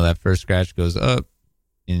 that first scratch goes up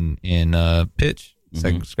in pitch.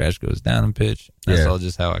 Second scratch goes down in pitch. That's all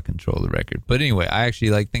just how I control the record. But anyway, I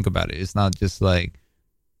actually think about it. It's not just like,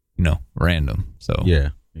 random. So yeah,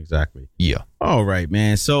 exactly. Yeah. All right,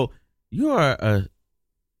 man. So you are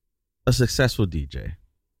a successful DJ.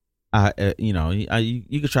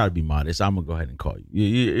 You could try to be modest. I'm gonna go ahead and call you.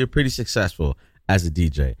 You're pretty successful as a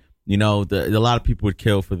DJ. A lot of people would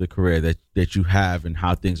kill for the career that you have and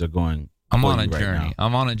how things are going I'm on a right journey. now?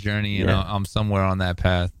 I'm on a journey, and Yeah. I'm somewhere on that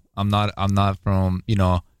path. I'm not from,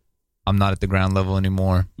 I'm not at the ground level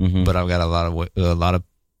anymore, Mhm. but I've got a lot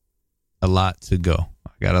to go.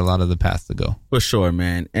 I got a lot of the path to go. For sure,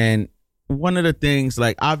 man. And one of the things,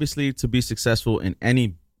 like, obviously, to be successful in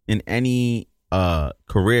any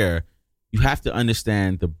career, you have to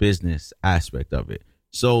understand the business aspect of it.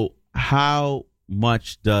 So how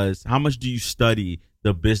much do you study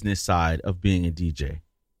the business side of being a DJ?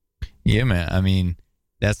 Yeah, man. I mean,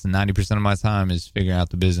 that's the 90% of my time is figuring out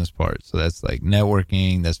the business part. So that's like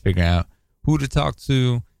networking, that's figuring out who to talk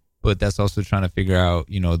to, but that's also trying to figure out,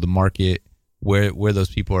 the market, where those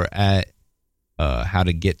people are at, how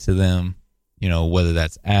to get to them, whether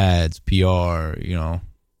that's ads, PR,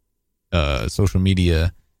 social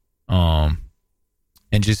media, and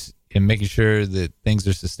making sure that things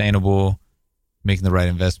are sustainable, making the right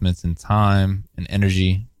investments in time and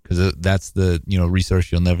energy, because that's the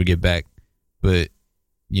resource you'll never get back. But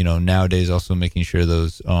nowadays also making sure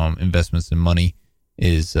those investments in money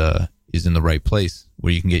is in the right place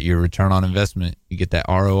where you can get your return on investment, you get that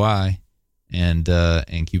ROI, and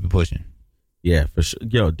keep it pushing. Yeah, for sure.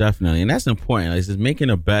 Yo, definitely. And that's important. Like, it's just making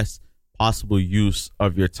the best possible use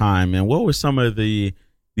of your time. And what were some of the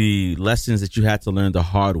lessons that you had to learn the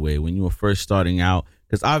hard way when you were first starting out?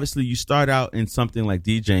 Because obviously you start out in something like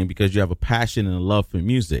DJing because you have a passion and a love for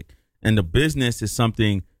music. And the business is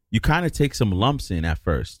something you kind of take some lumps in at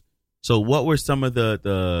first. So what were some of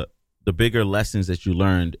the bigger lessons that you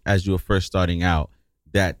learned as you were first starting out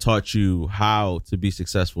that taught you how to be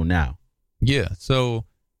successful now? Yeah. So,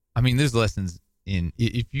 I mean, there's lessons in,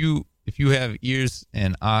 if you have ears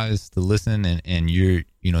and eyes to listen, and you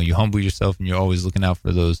humble yourself and you're always looking out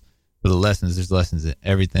for the lessons. There's lessons in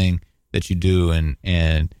everything that you do.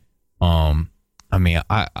 And I mean,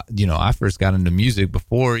 I first got into music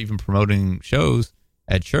before even promoting shows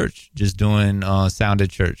at church, just doing sound at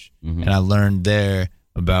church. Mm-hmm. And I learned there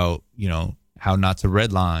about, how not to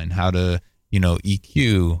redline, how to,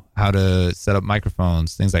 EQ, how to set up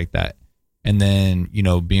microphones, things like that. And then,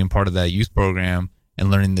 being part of that youth program and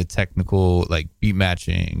learning the technical, like beat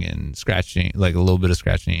matching and scratching, like a little bit of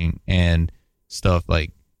scratching and stuff,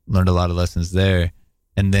 like learned a lot of lessons there.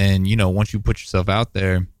 And then, once you put yourself out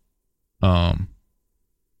there,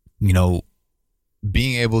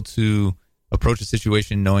 being able to approach a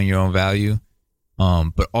situation knowing your own value,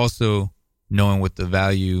 but also knowing what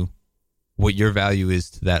your value is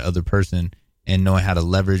to that other person, and knowing how to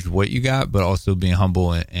leverage what you got, but also being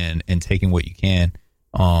humble and taking what you can.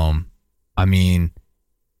 I mean,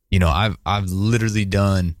 I've literally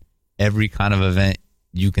done every kind of event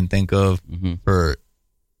you can think of, mm-hmm. for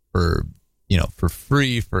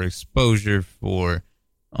free, for exposure, for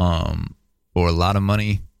a lot of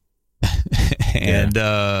money. And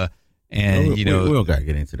we don't gotta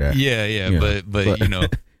get into that. Yeah. But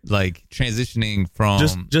like transitioning from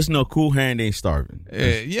just know Cool Hand ain't starving.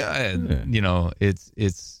 It's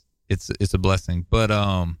a blessing. But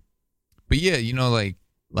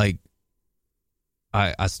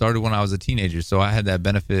I started when I was a teenager, so I had that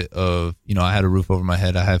benefit of, I had a roof over my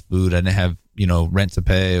head, I had food, I didn't have, rent to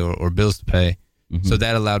pay or bills to pay. Mm-hmm. So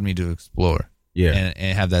that allowed me to explore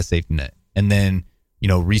and have that safety net. And then,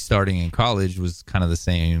 restarting in college was kind of the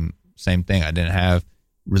same thing. I didn't have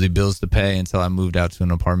really bills to pay until I moved out to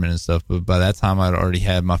an apartment and stuff. But by that time, I'd already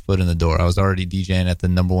had my foot in the door. I was already DJing at the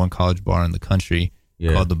 #1 college bar in the country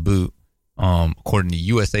called The Boot, according to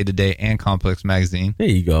USA Today and Complex Magazine. There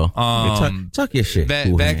you go. Talk your shit. Back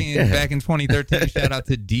in 2013, shout out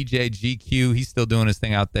to DJ GQ. He's still doing his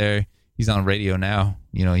thing out there. He's on radio now.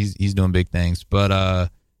 He's doing big things.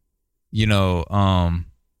 But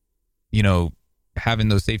having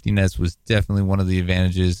those safety nets was definitely one of the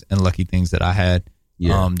advantages and lucky things that I had.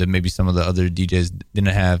 That maybe some of the other DJs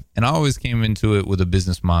didn't have. And I always came into it with a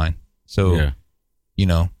business mind. So,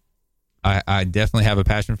 I definitely have a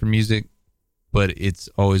passion for music, but it's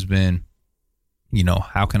always been,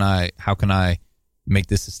 how can I make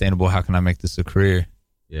this sustainable? How can I make this a career?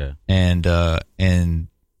 Yeah. And now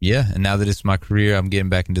that it's my career, I'm getting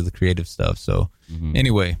back into the creative stuff. So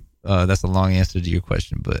anyway, that's a long answer to your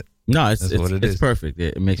question, but no, it's perfect.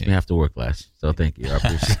 It makes me have to work less. So thank you. I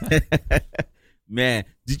appreciate it. Man,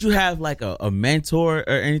 did you have like a mentor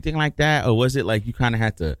or anything like that? Or was it like you kind of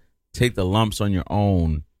had to take the lumps on your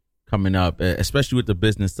own coming up, especially with the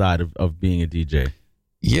business side of being a DJ?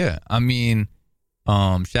 Yeah. I mean,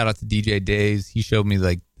 shout out to DJ Days. He showed me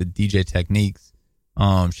like the DJ techniques.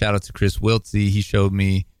 Shout out to Chris Wiltsey. He showed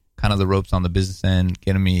me kind of the ropes on the business end,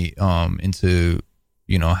 getting me into,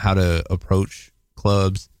 how to approach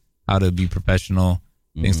clubs, how to be professional,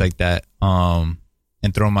 things like that, and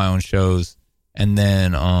throw my own shows. And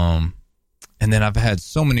then, And then I've had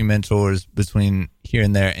so many mentors between here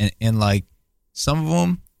and there. And like some of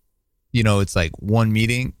them, you know, it's like one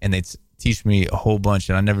meeting and they teach me a whole bunch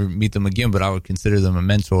and I never meet them again, but I would consider them a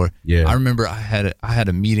mentor. Yeah. I remember I had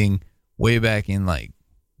a meeting way back in like,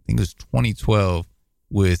 I think it was 2012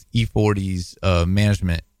 with E40's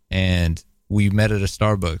management, and we met at a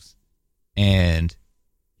Starbucks, and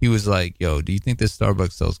he was like, yo, do you think this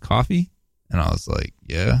Starbucks sells coffee? And I was like,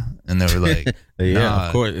 yeah. And they were like, yeah, nah,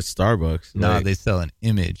 of course, it's Starbucks. nah, Like, they sell an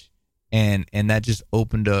image. And that just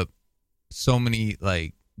opened up so many,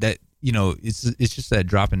 like, that, you know, it's just that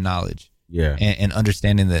drop in knowledge. yeah, And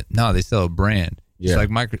understanding that, no, they sell a brand. Yeah.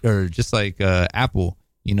 Just like Apple,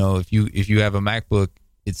 you know, if you have a MacBook,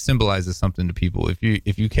 it symbolizes something to people.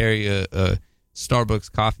 If you carry a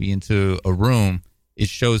Starbucks coffee into a room, it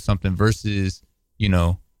shows something versus, you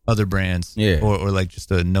know, other brands, Yeah. or like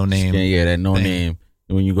just a no name. yeah, that no thing. name.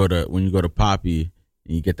 And when you go to Poppy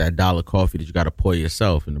and you get that dollar coffee that you got to pour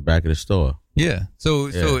yourself in the back of the store. Yeah. So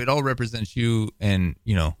Yeah. it all represents you, and,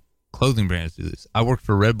 you know, clothing brands do this. I worked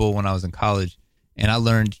for Red Bull when I was in college, and I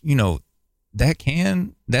learned, you know,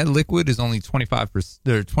 that liquid is only 25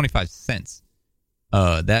 cents.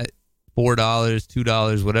 That $4,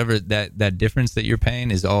 $2, whatever, that difference that you're paying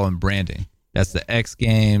is all in branding. That's the X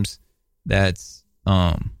Games. That's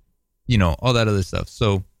you know, all that other stuff.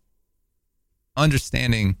 So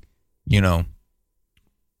understanding, you know,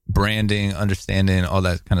 branding, understanding all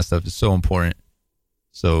that kind of stuff is so important.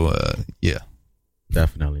 So yeah.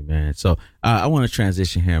 Definitely, man. So I want to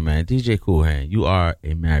transition here, man. DJ Kool Hand, you are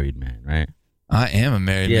a married man, right? I am a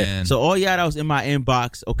married man. So all y'all that was in my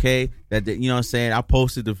inbox, okay, that you know what I'm saying, I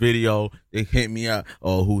posted the video, they hit me up,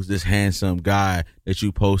 oh, who's this handsome guy that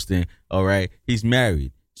you posting? All right, he's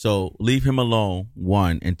married. So leave him alone,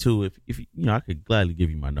 one. And two, if you know, I could gladly give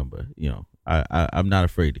you my number. You know, I'm not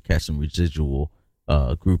afraid to catch some residual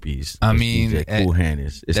groupies. I mean, DJ Kool Hand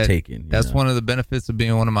is taken. That's one of the benefits of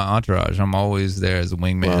being one of my entourage. I'm always there as a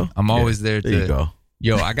wingman. Well, I'm always there There you go.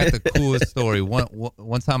 Yo, I got the coolest story.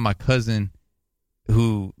 One time my cousin,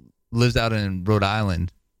 who lives out in Rhode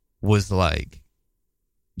Island, was like,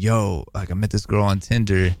 yo, like I met this girl on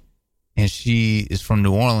Tinder and she is from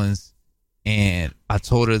New Orleans, and I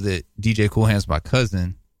told her that DJ Kool Hand's my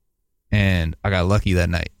cousin, and I got lucky that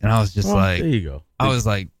night. And I was just like, there you go. I was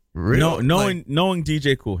like, really? Knowing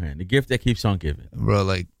DJ Kool Hand, the gift that keeps on giving. Bro,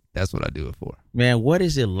 like, that's what I do it for. Man, what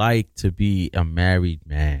is it like to be a married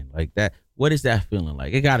man? Like that, what is that feeling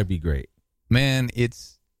like? It got to be great. Man,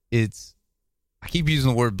 it's I keep using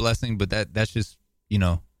the word blessing, but that's just, you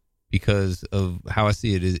know, because of how I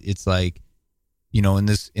see it. It's like, you know, in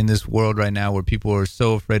this world right now where people are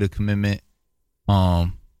so afraid of commitment,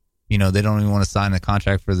 you know, they don't even want to sign a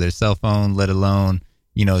contract for their cell phone, let alone,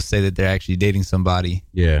 you know, say that they're actually dating somebody.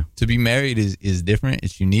 Yeah. To be married is different.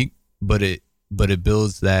 It's unique, but it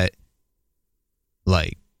builds that,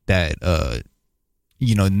 like, that,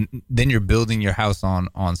 you know, then you're building your house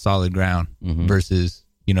on solid ground versus,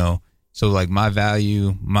 you know, so like my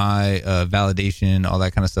value, my validation, all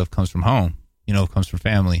that kind of stuff comes from home, you know, comes from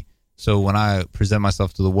family. So when I present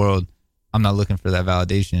myself to the world, I'm not looking for that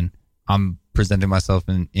validation. I'm presenting myself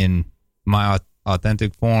in my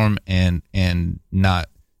authentic form and not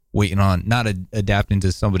waiting on, not adapting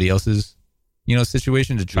to somebody else's, you know,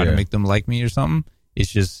 situation to try to make them like me or something.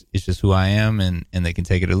 It's just who I am, and they can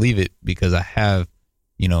take it or leave it because I have,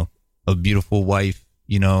 you know, a beautiful wife,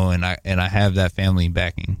 you know, and I have that family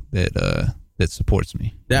backing that supports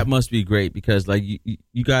me. That must be great because, like,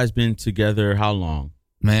 you guys been together how long?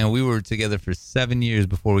 Man, we were together for 7 years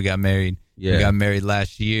before we got married. Yeah. We got married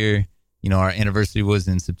last year. You know, our anniversary was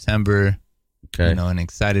in September. Okay. You know, and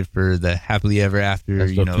excited for the happily ever after.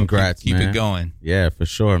 That's you know, congrats, keep man. it going. Yeah, for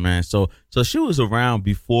sure, man. So she was around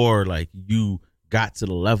before, like, you got to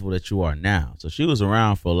the level that you are now. So she was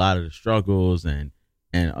around for a lot of the struggles and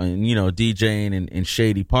you know, DJing and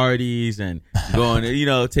shady parties and going, you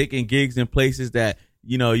know, taking gigs in places that,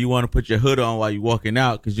 you know, you want to put your hood on while you're walking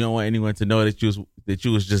out because you don't want anyone to know that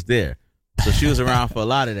you was just there. So she was around for a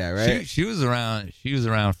lot of that, right? She was around. She was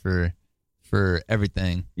around for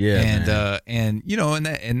everything. Yeah, and man. And you know, and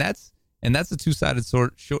that's a two-sided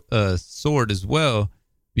sword as well,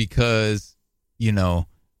 because, you know,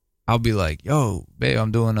 I'll be like, yo, babe,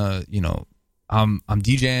 I'm doing I'm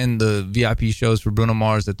DJing the VIP shows for Bruno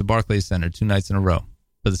Mars at the Barclays Center 2 nights in a row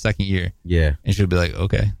for the second year. Yeah. And she'll be like,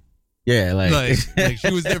 okay. Yeah, like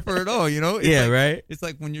she was there for it all, you know? It's yeah, like, right? It's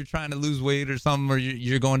like when you're trying to lose weight or something, or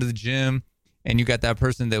you're going to the gym and you got that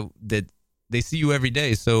person that they see you every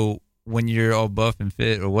day. So when you're all buff and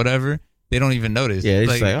fit or whatever, they don't even notice. Yeah,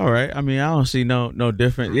 it's like, all right. I mean, I don't see no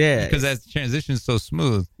different. Yeah, because that transition's so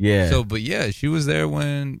smooth. Yeah. So, but yeah, she was there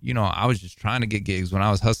when I was just trying to get gigs, when I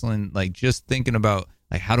was hustling, like just thinking about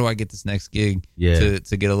like how do I get this next gig to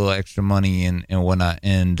get a little extra money and whatnot.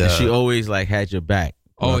 And she always like had your back.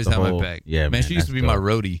 Always had my back. Yeah, man. She used to be my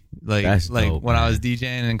roadie. Like dope, when I was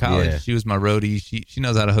DJing in college, she was my roadie. She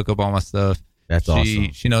knows how to hook up all my stuff. That's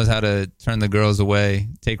awesome. She knows how to turn the girls away,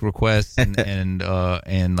 take requests,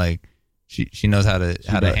 and like she knows how to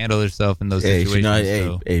handle herself in those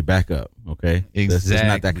situations. Hey, back up, okay? Exactly. This is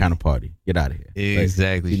not that kind of party. Get out of here.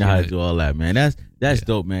 Exactly. Like, you know how to do all that, man. That's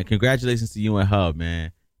dope, man. Congratulations to you and Hub,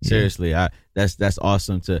 man. Seriously, that's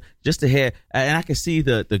awesome to hear, and I can see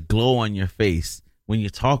the glow on your face when you're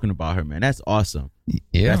talking about her, man. That's awesome.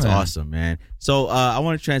 Yeah, that's awesome, man. So I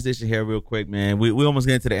want to transition here real quick, man. We almost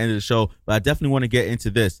get into the end of the show, but I definitely want to get into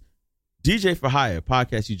this DJ for Hire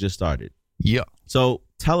podcast you just started. Yeah. So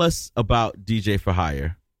tell us about DJ for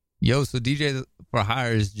Hire. So DJ for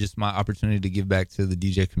Hire is just my opportunity to give back to the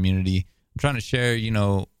DJ community. I'm trying to share,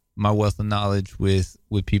 my wealth of knowledge with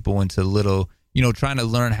people into little, trying to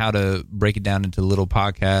learn how to break it down into little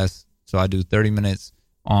podcasts. So I do 30 minutes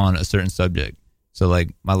on a certain subject. So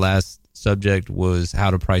like my last subject was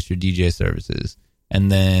how to price your DJ services.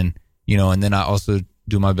 And then, and then I also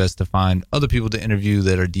do my best to find other people to interview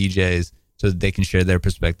that are DJs so that they can share their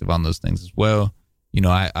perspective on those things as well.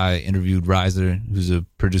 I interviewed Riser, who's a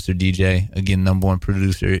producer DJ, again, #1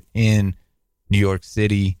 producer in New York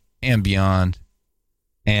City and beyond.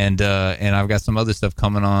 And I've got some other stuff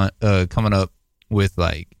coming up with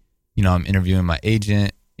like, I'm interviewing my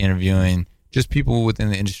agent, interviewing just people within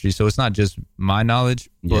the industry. So it's not just my knowledge,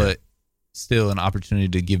 but still an opportunity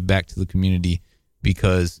to give back to the community,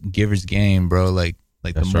 because giver's game, bro. Like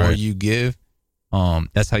the more you give,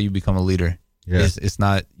 that's how you become a leader. Yeah. It's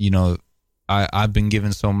not, I've been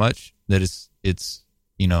given so much that it's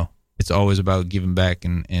always about giving back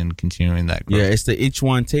and continuing that growth. Yeah, it's the each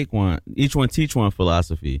one teach one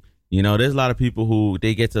philosophy. There's a lot of people who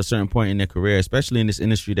they get to a certain point in their career, especially in this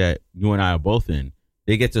industry that you and I are both in.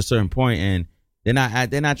 They get to a certain point and they're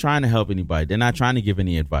not trying to help anybody. They're not trying to give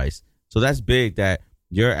any advice. So that's big that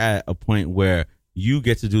you're at a point where you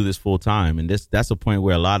get to do this full time. And that's a point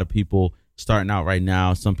where a lot of people starting out right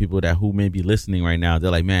now, some people who may be listening right now,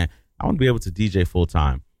 they're like, man, I want to be able to DJ full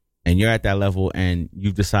time. And you're at that level and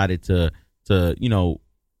you've decided to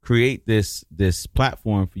create this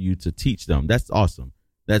platform for you to teach them. That's awesome.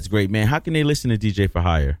 That's great, man. How can they listen to DJ for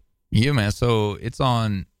Hire? Yeah, man. So it's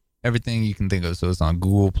on everything you can think of. So it's on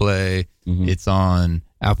Google Play, it's on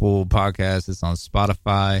Apple Podcasts, it's on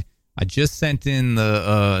Spotify. I just sent in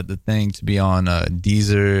the thing to be on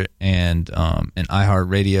Deezer and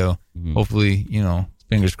iHeartRadio. Hopefully,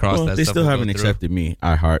 fingers crossed. Well, that they stuff still will haven't go through. accepted me.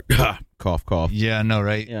 iHeart. Cough, cough. Yeah, I know,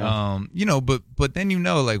 right? Yeah. But then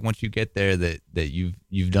like once you get there that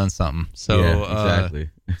you've done something. So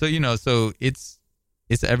exactly. So it's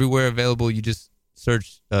everywhere available. You just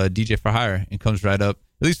search DJ for Hire and it comes right up.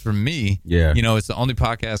 At least for me, it's the only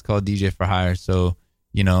podcast called DJ for Hire. So,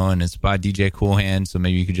 and it's by DJ Cool Hand. So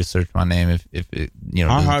maybe you could just search my name if it,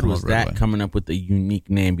 How hard was that coming up with a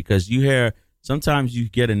unique name? Because you hear, sometimes you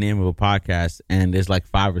get a name of a podcast and there's like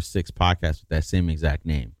 5 or 6 podcasts with that same exact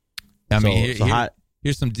name. I mean,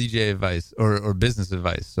 here's some DJ advice or business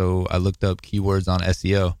advice. So I looked up keywords on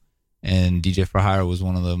SEO, and DJ for Hire was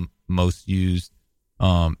one of the most used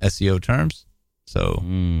SEO terms. So,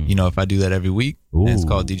 if I do that every week, and it's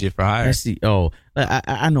called DJ for Hire. SEO.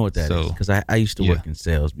 I know what that is because I used to work in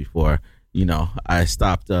sales before, I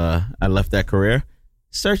stopped, I left that career.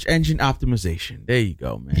 Search engine optimization. There you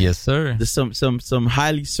go, man. Yes, sir. There's some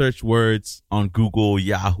highly searched words on Google,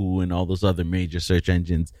 Yahoo, and all those other major search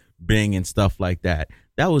engines, Bing and stuff like that.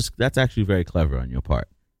 That's actually very clever on your part.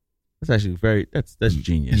 That's actually that's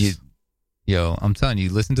genius. I'm telling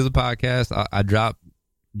you, listen to the podcast. I drop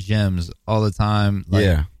gems all the time.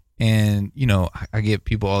 And I get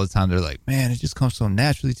people all the time. They're like, man, it just comes so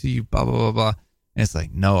naturally to you, blah, blah, blah, blah. And it's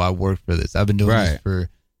like, no, I work for this. I've been doing this for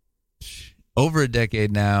over a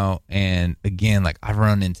decade now. And again, like I've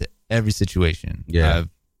run into every situation. I've,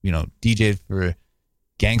 DJ'd for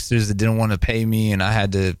gangsters that didn't want to pay me and I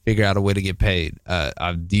had to figure out a way to get paid.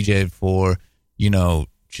 I've DJ'd for,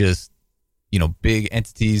 just, big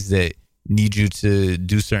entities that need you to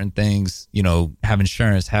do certain things, have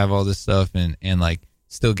insurance, have all this stuff and like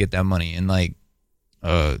still get that money. And like,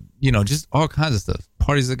 just all kinds of stuff.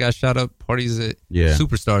 Parties that got shot up, parties that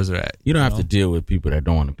superstars are at. You don't have to deal with people that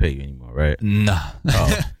don't want to pay you anymore, right? Nah.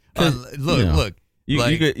 Look.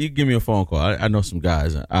 You give me a phone call. I know some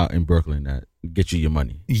guys out in Brooklyn that get you your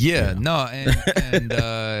money. Yeah, no,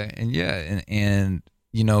 and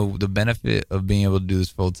you know, the benefit of being able to do this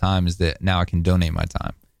full time is that now I can donate my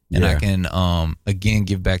time and I can, again,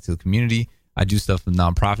 give back to the community. I do stuff with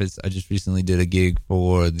nonprofits. I just recently did a gig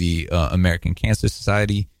for the American Cancer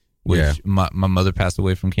Society, which my mother passed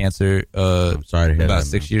away from cancer I'm sorry to hear about that,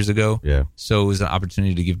 6 years ago. Yeah. So it was an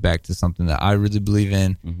opportunity to give back to something that I really believe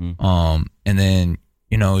in. And then,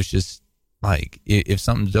 you know, it's just like if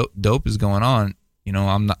something dope is going on, you know,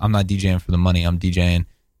 I'm not DJing for the money. I'm DJing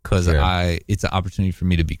because it's an opportunity for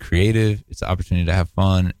me to be creative. It's an opportunity to have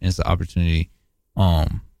fun. And it's an opportunity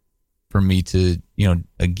for me to, you know,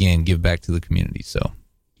 again, give back to the community. So,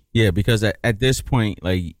 yeah, because at this point,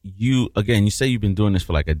 like you say you've been doing this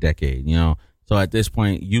for like a decade, you know, so at this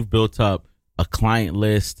point you've built up a client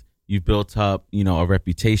list, you've built up, you know, a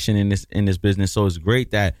reputation in this business. So it's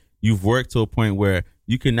great that you've worked to a point where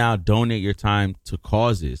you can now donate your time to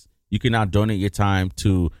causes. You can now donate your time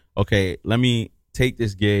to, okay, let me take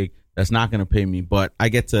this gig that's not going to pay me, but I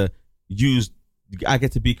get to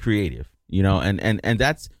be creative, you know, and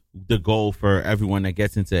that's the goal for everyone that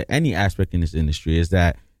gets into any aspect in this industry, is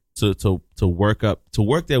that to work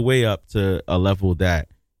their way up to a level that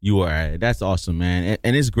you are at. That's awesome, man.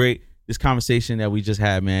 And it's great. This conversation that we just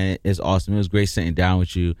had, man, is awesome. It was great sitting down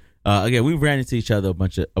with you. Again, we ran into each other a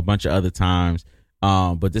bunch of other times.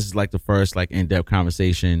 But this is like the first like in-depth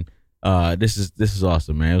conversation. This is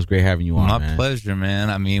awesome, man. It was great having you on. My pleasure, man.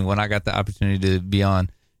 I mean, when I got the opportunity to be on,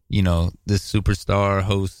 you know, this superstar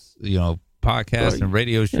host, you know, podcast and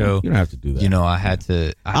radio show, you don't have to do that. You know, I had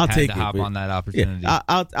to hop it, on that opportunity. Yeah,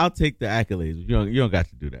 I'll take the accolades. You don't got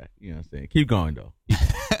to do that. You know what I'm saying? Keep going though. You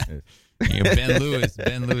know, Ben Lewis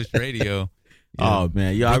Radio. Oh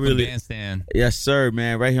man, yo, I really Bandstand. Yes, sir,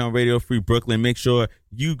 man. Right here on Radio Free Brooklyn. Make sure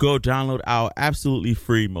you go download our absolutely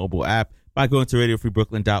free mobile app by going to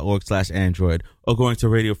radiofreebrooklyn.org/Android or going to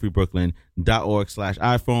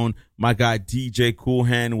radiofreebrooklyn.org/iPhone. My guy DJ Kool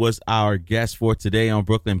Hand was our guest for today on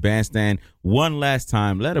Brooklyn Bandstand. One last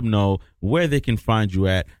time, let them know where they can find you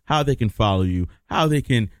at, how they can follow you, how they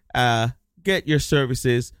can get your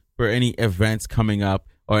services for any events coming up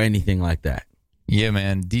or anything like that. Yeah,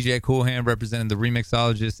 man. DJ Kool Hand representing the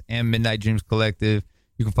Remixologists and Midnight Dreams Collective.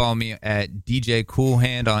 You can follow me at DJ Kool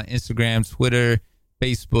Hand on Instagram, Twitter,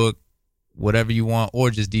 Facebook, whatever you want, or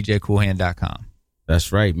just djkoolhand.com.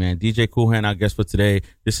 That's right, man. DJ Kool Hand, our guest for today.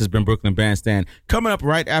 This has been Brooklyn Bandstand. Coming up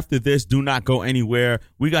right after this, do not go anywhere.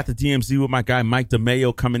 We got the DMZ with my guy Mike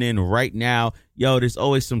DeMayo coming in right now. Yo, there's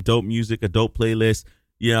always some dope music, a dope playlist.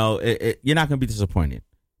 You know, you're not going to be disappointed.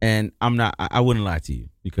 And I wouldn't lie to you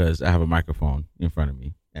because I have a microphone in front of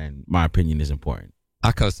me and my opinion is important.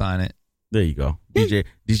 I co-sign it. There you go.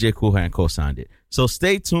 DJ Kool Hand co-signed it. So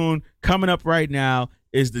stay tuned. Coming up right now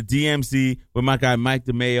is the DMZ with my guy Mike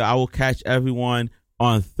DeMayo. I will catch everyone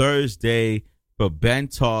on Thursday for Ben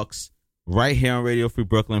Talks right here on Radio Free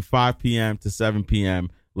Brooklyn, 5 p.m. to 7 p.m.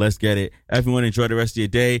 Let's get it. Everyone enjoy the rest of your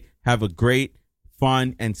day. Have a great,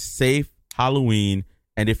 fun, and safe Halloween.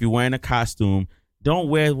 And if you're wearing a costume, don't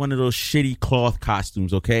wear one of those shitty cloth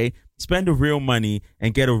costumes, okay? Spend the real money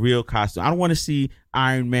and get a real costume. I don't want to see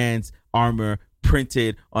Iron Man's armor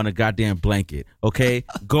printed on a goddamn blanket, okay?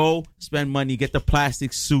 Go spend money, get the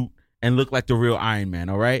plastic suit, and look like the real Iron Man,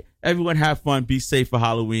 all right? Everyone have fun. Be safe for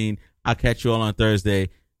Halloween. I'll catch you all on Thursday.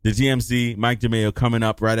 The DMZ, Mike DeMayo, coming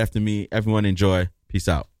up right after me. Everyone enjoy. Peace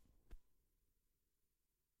out.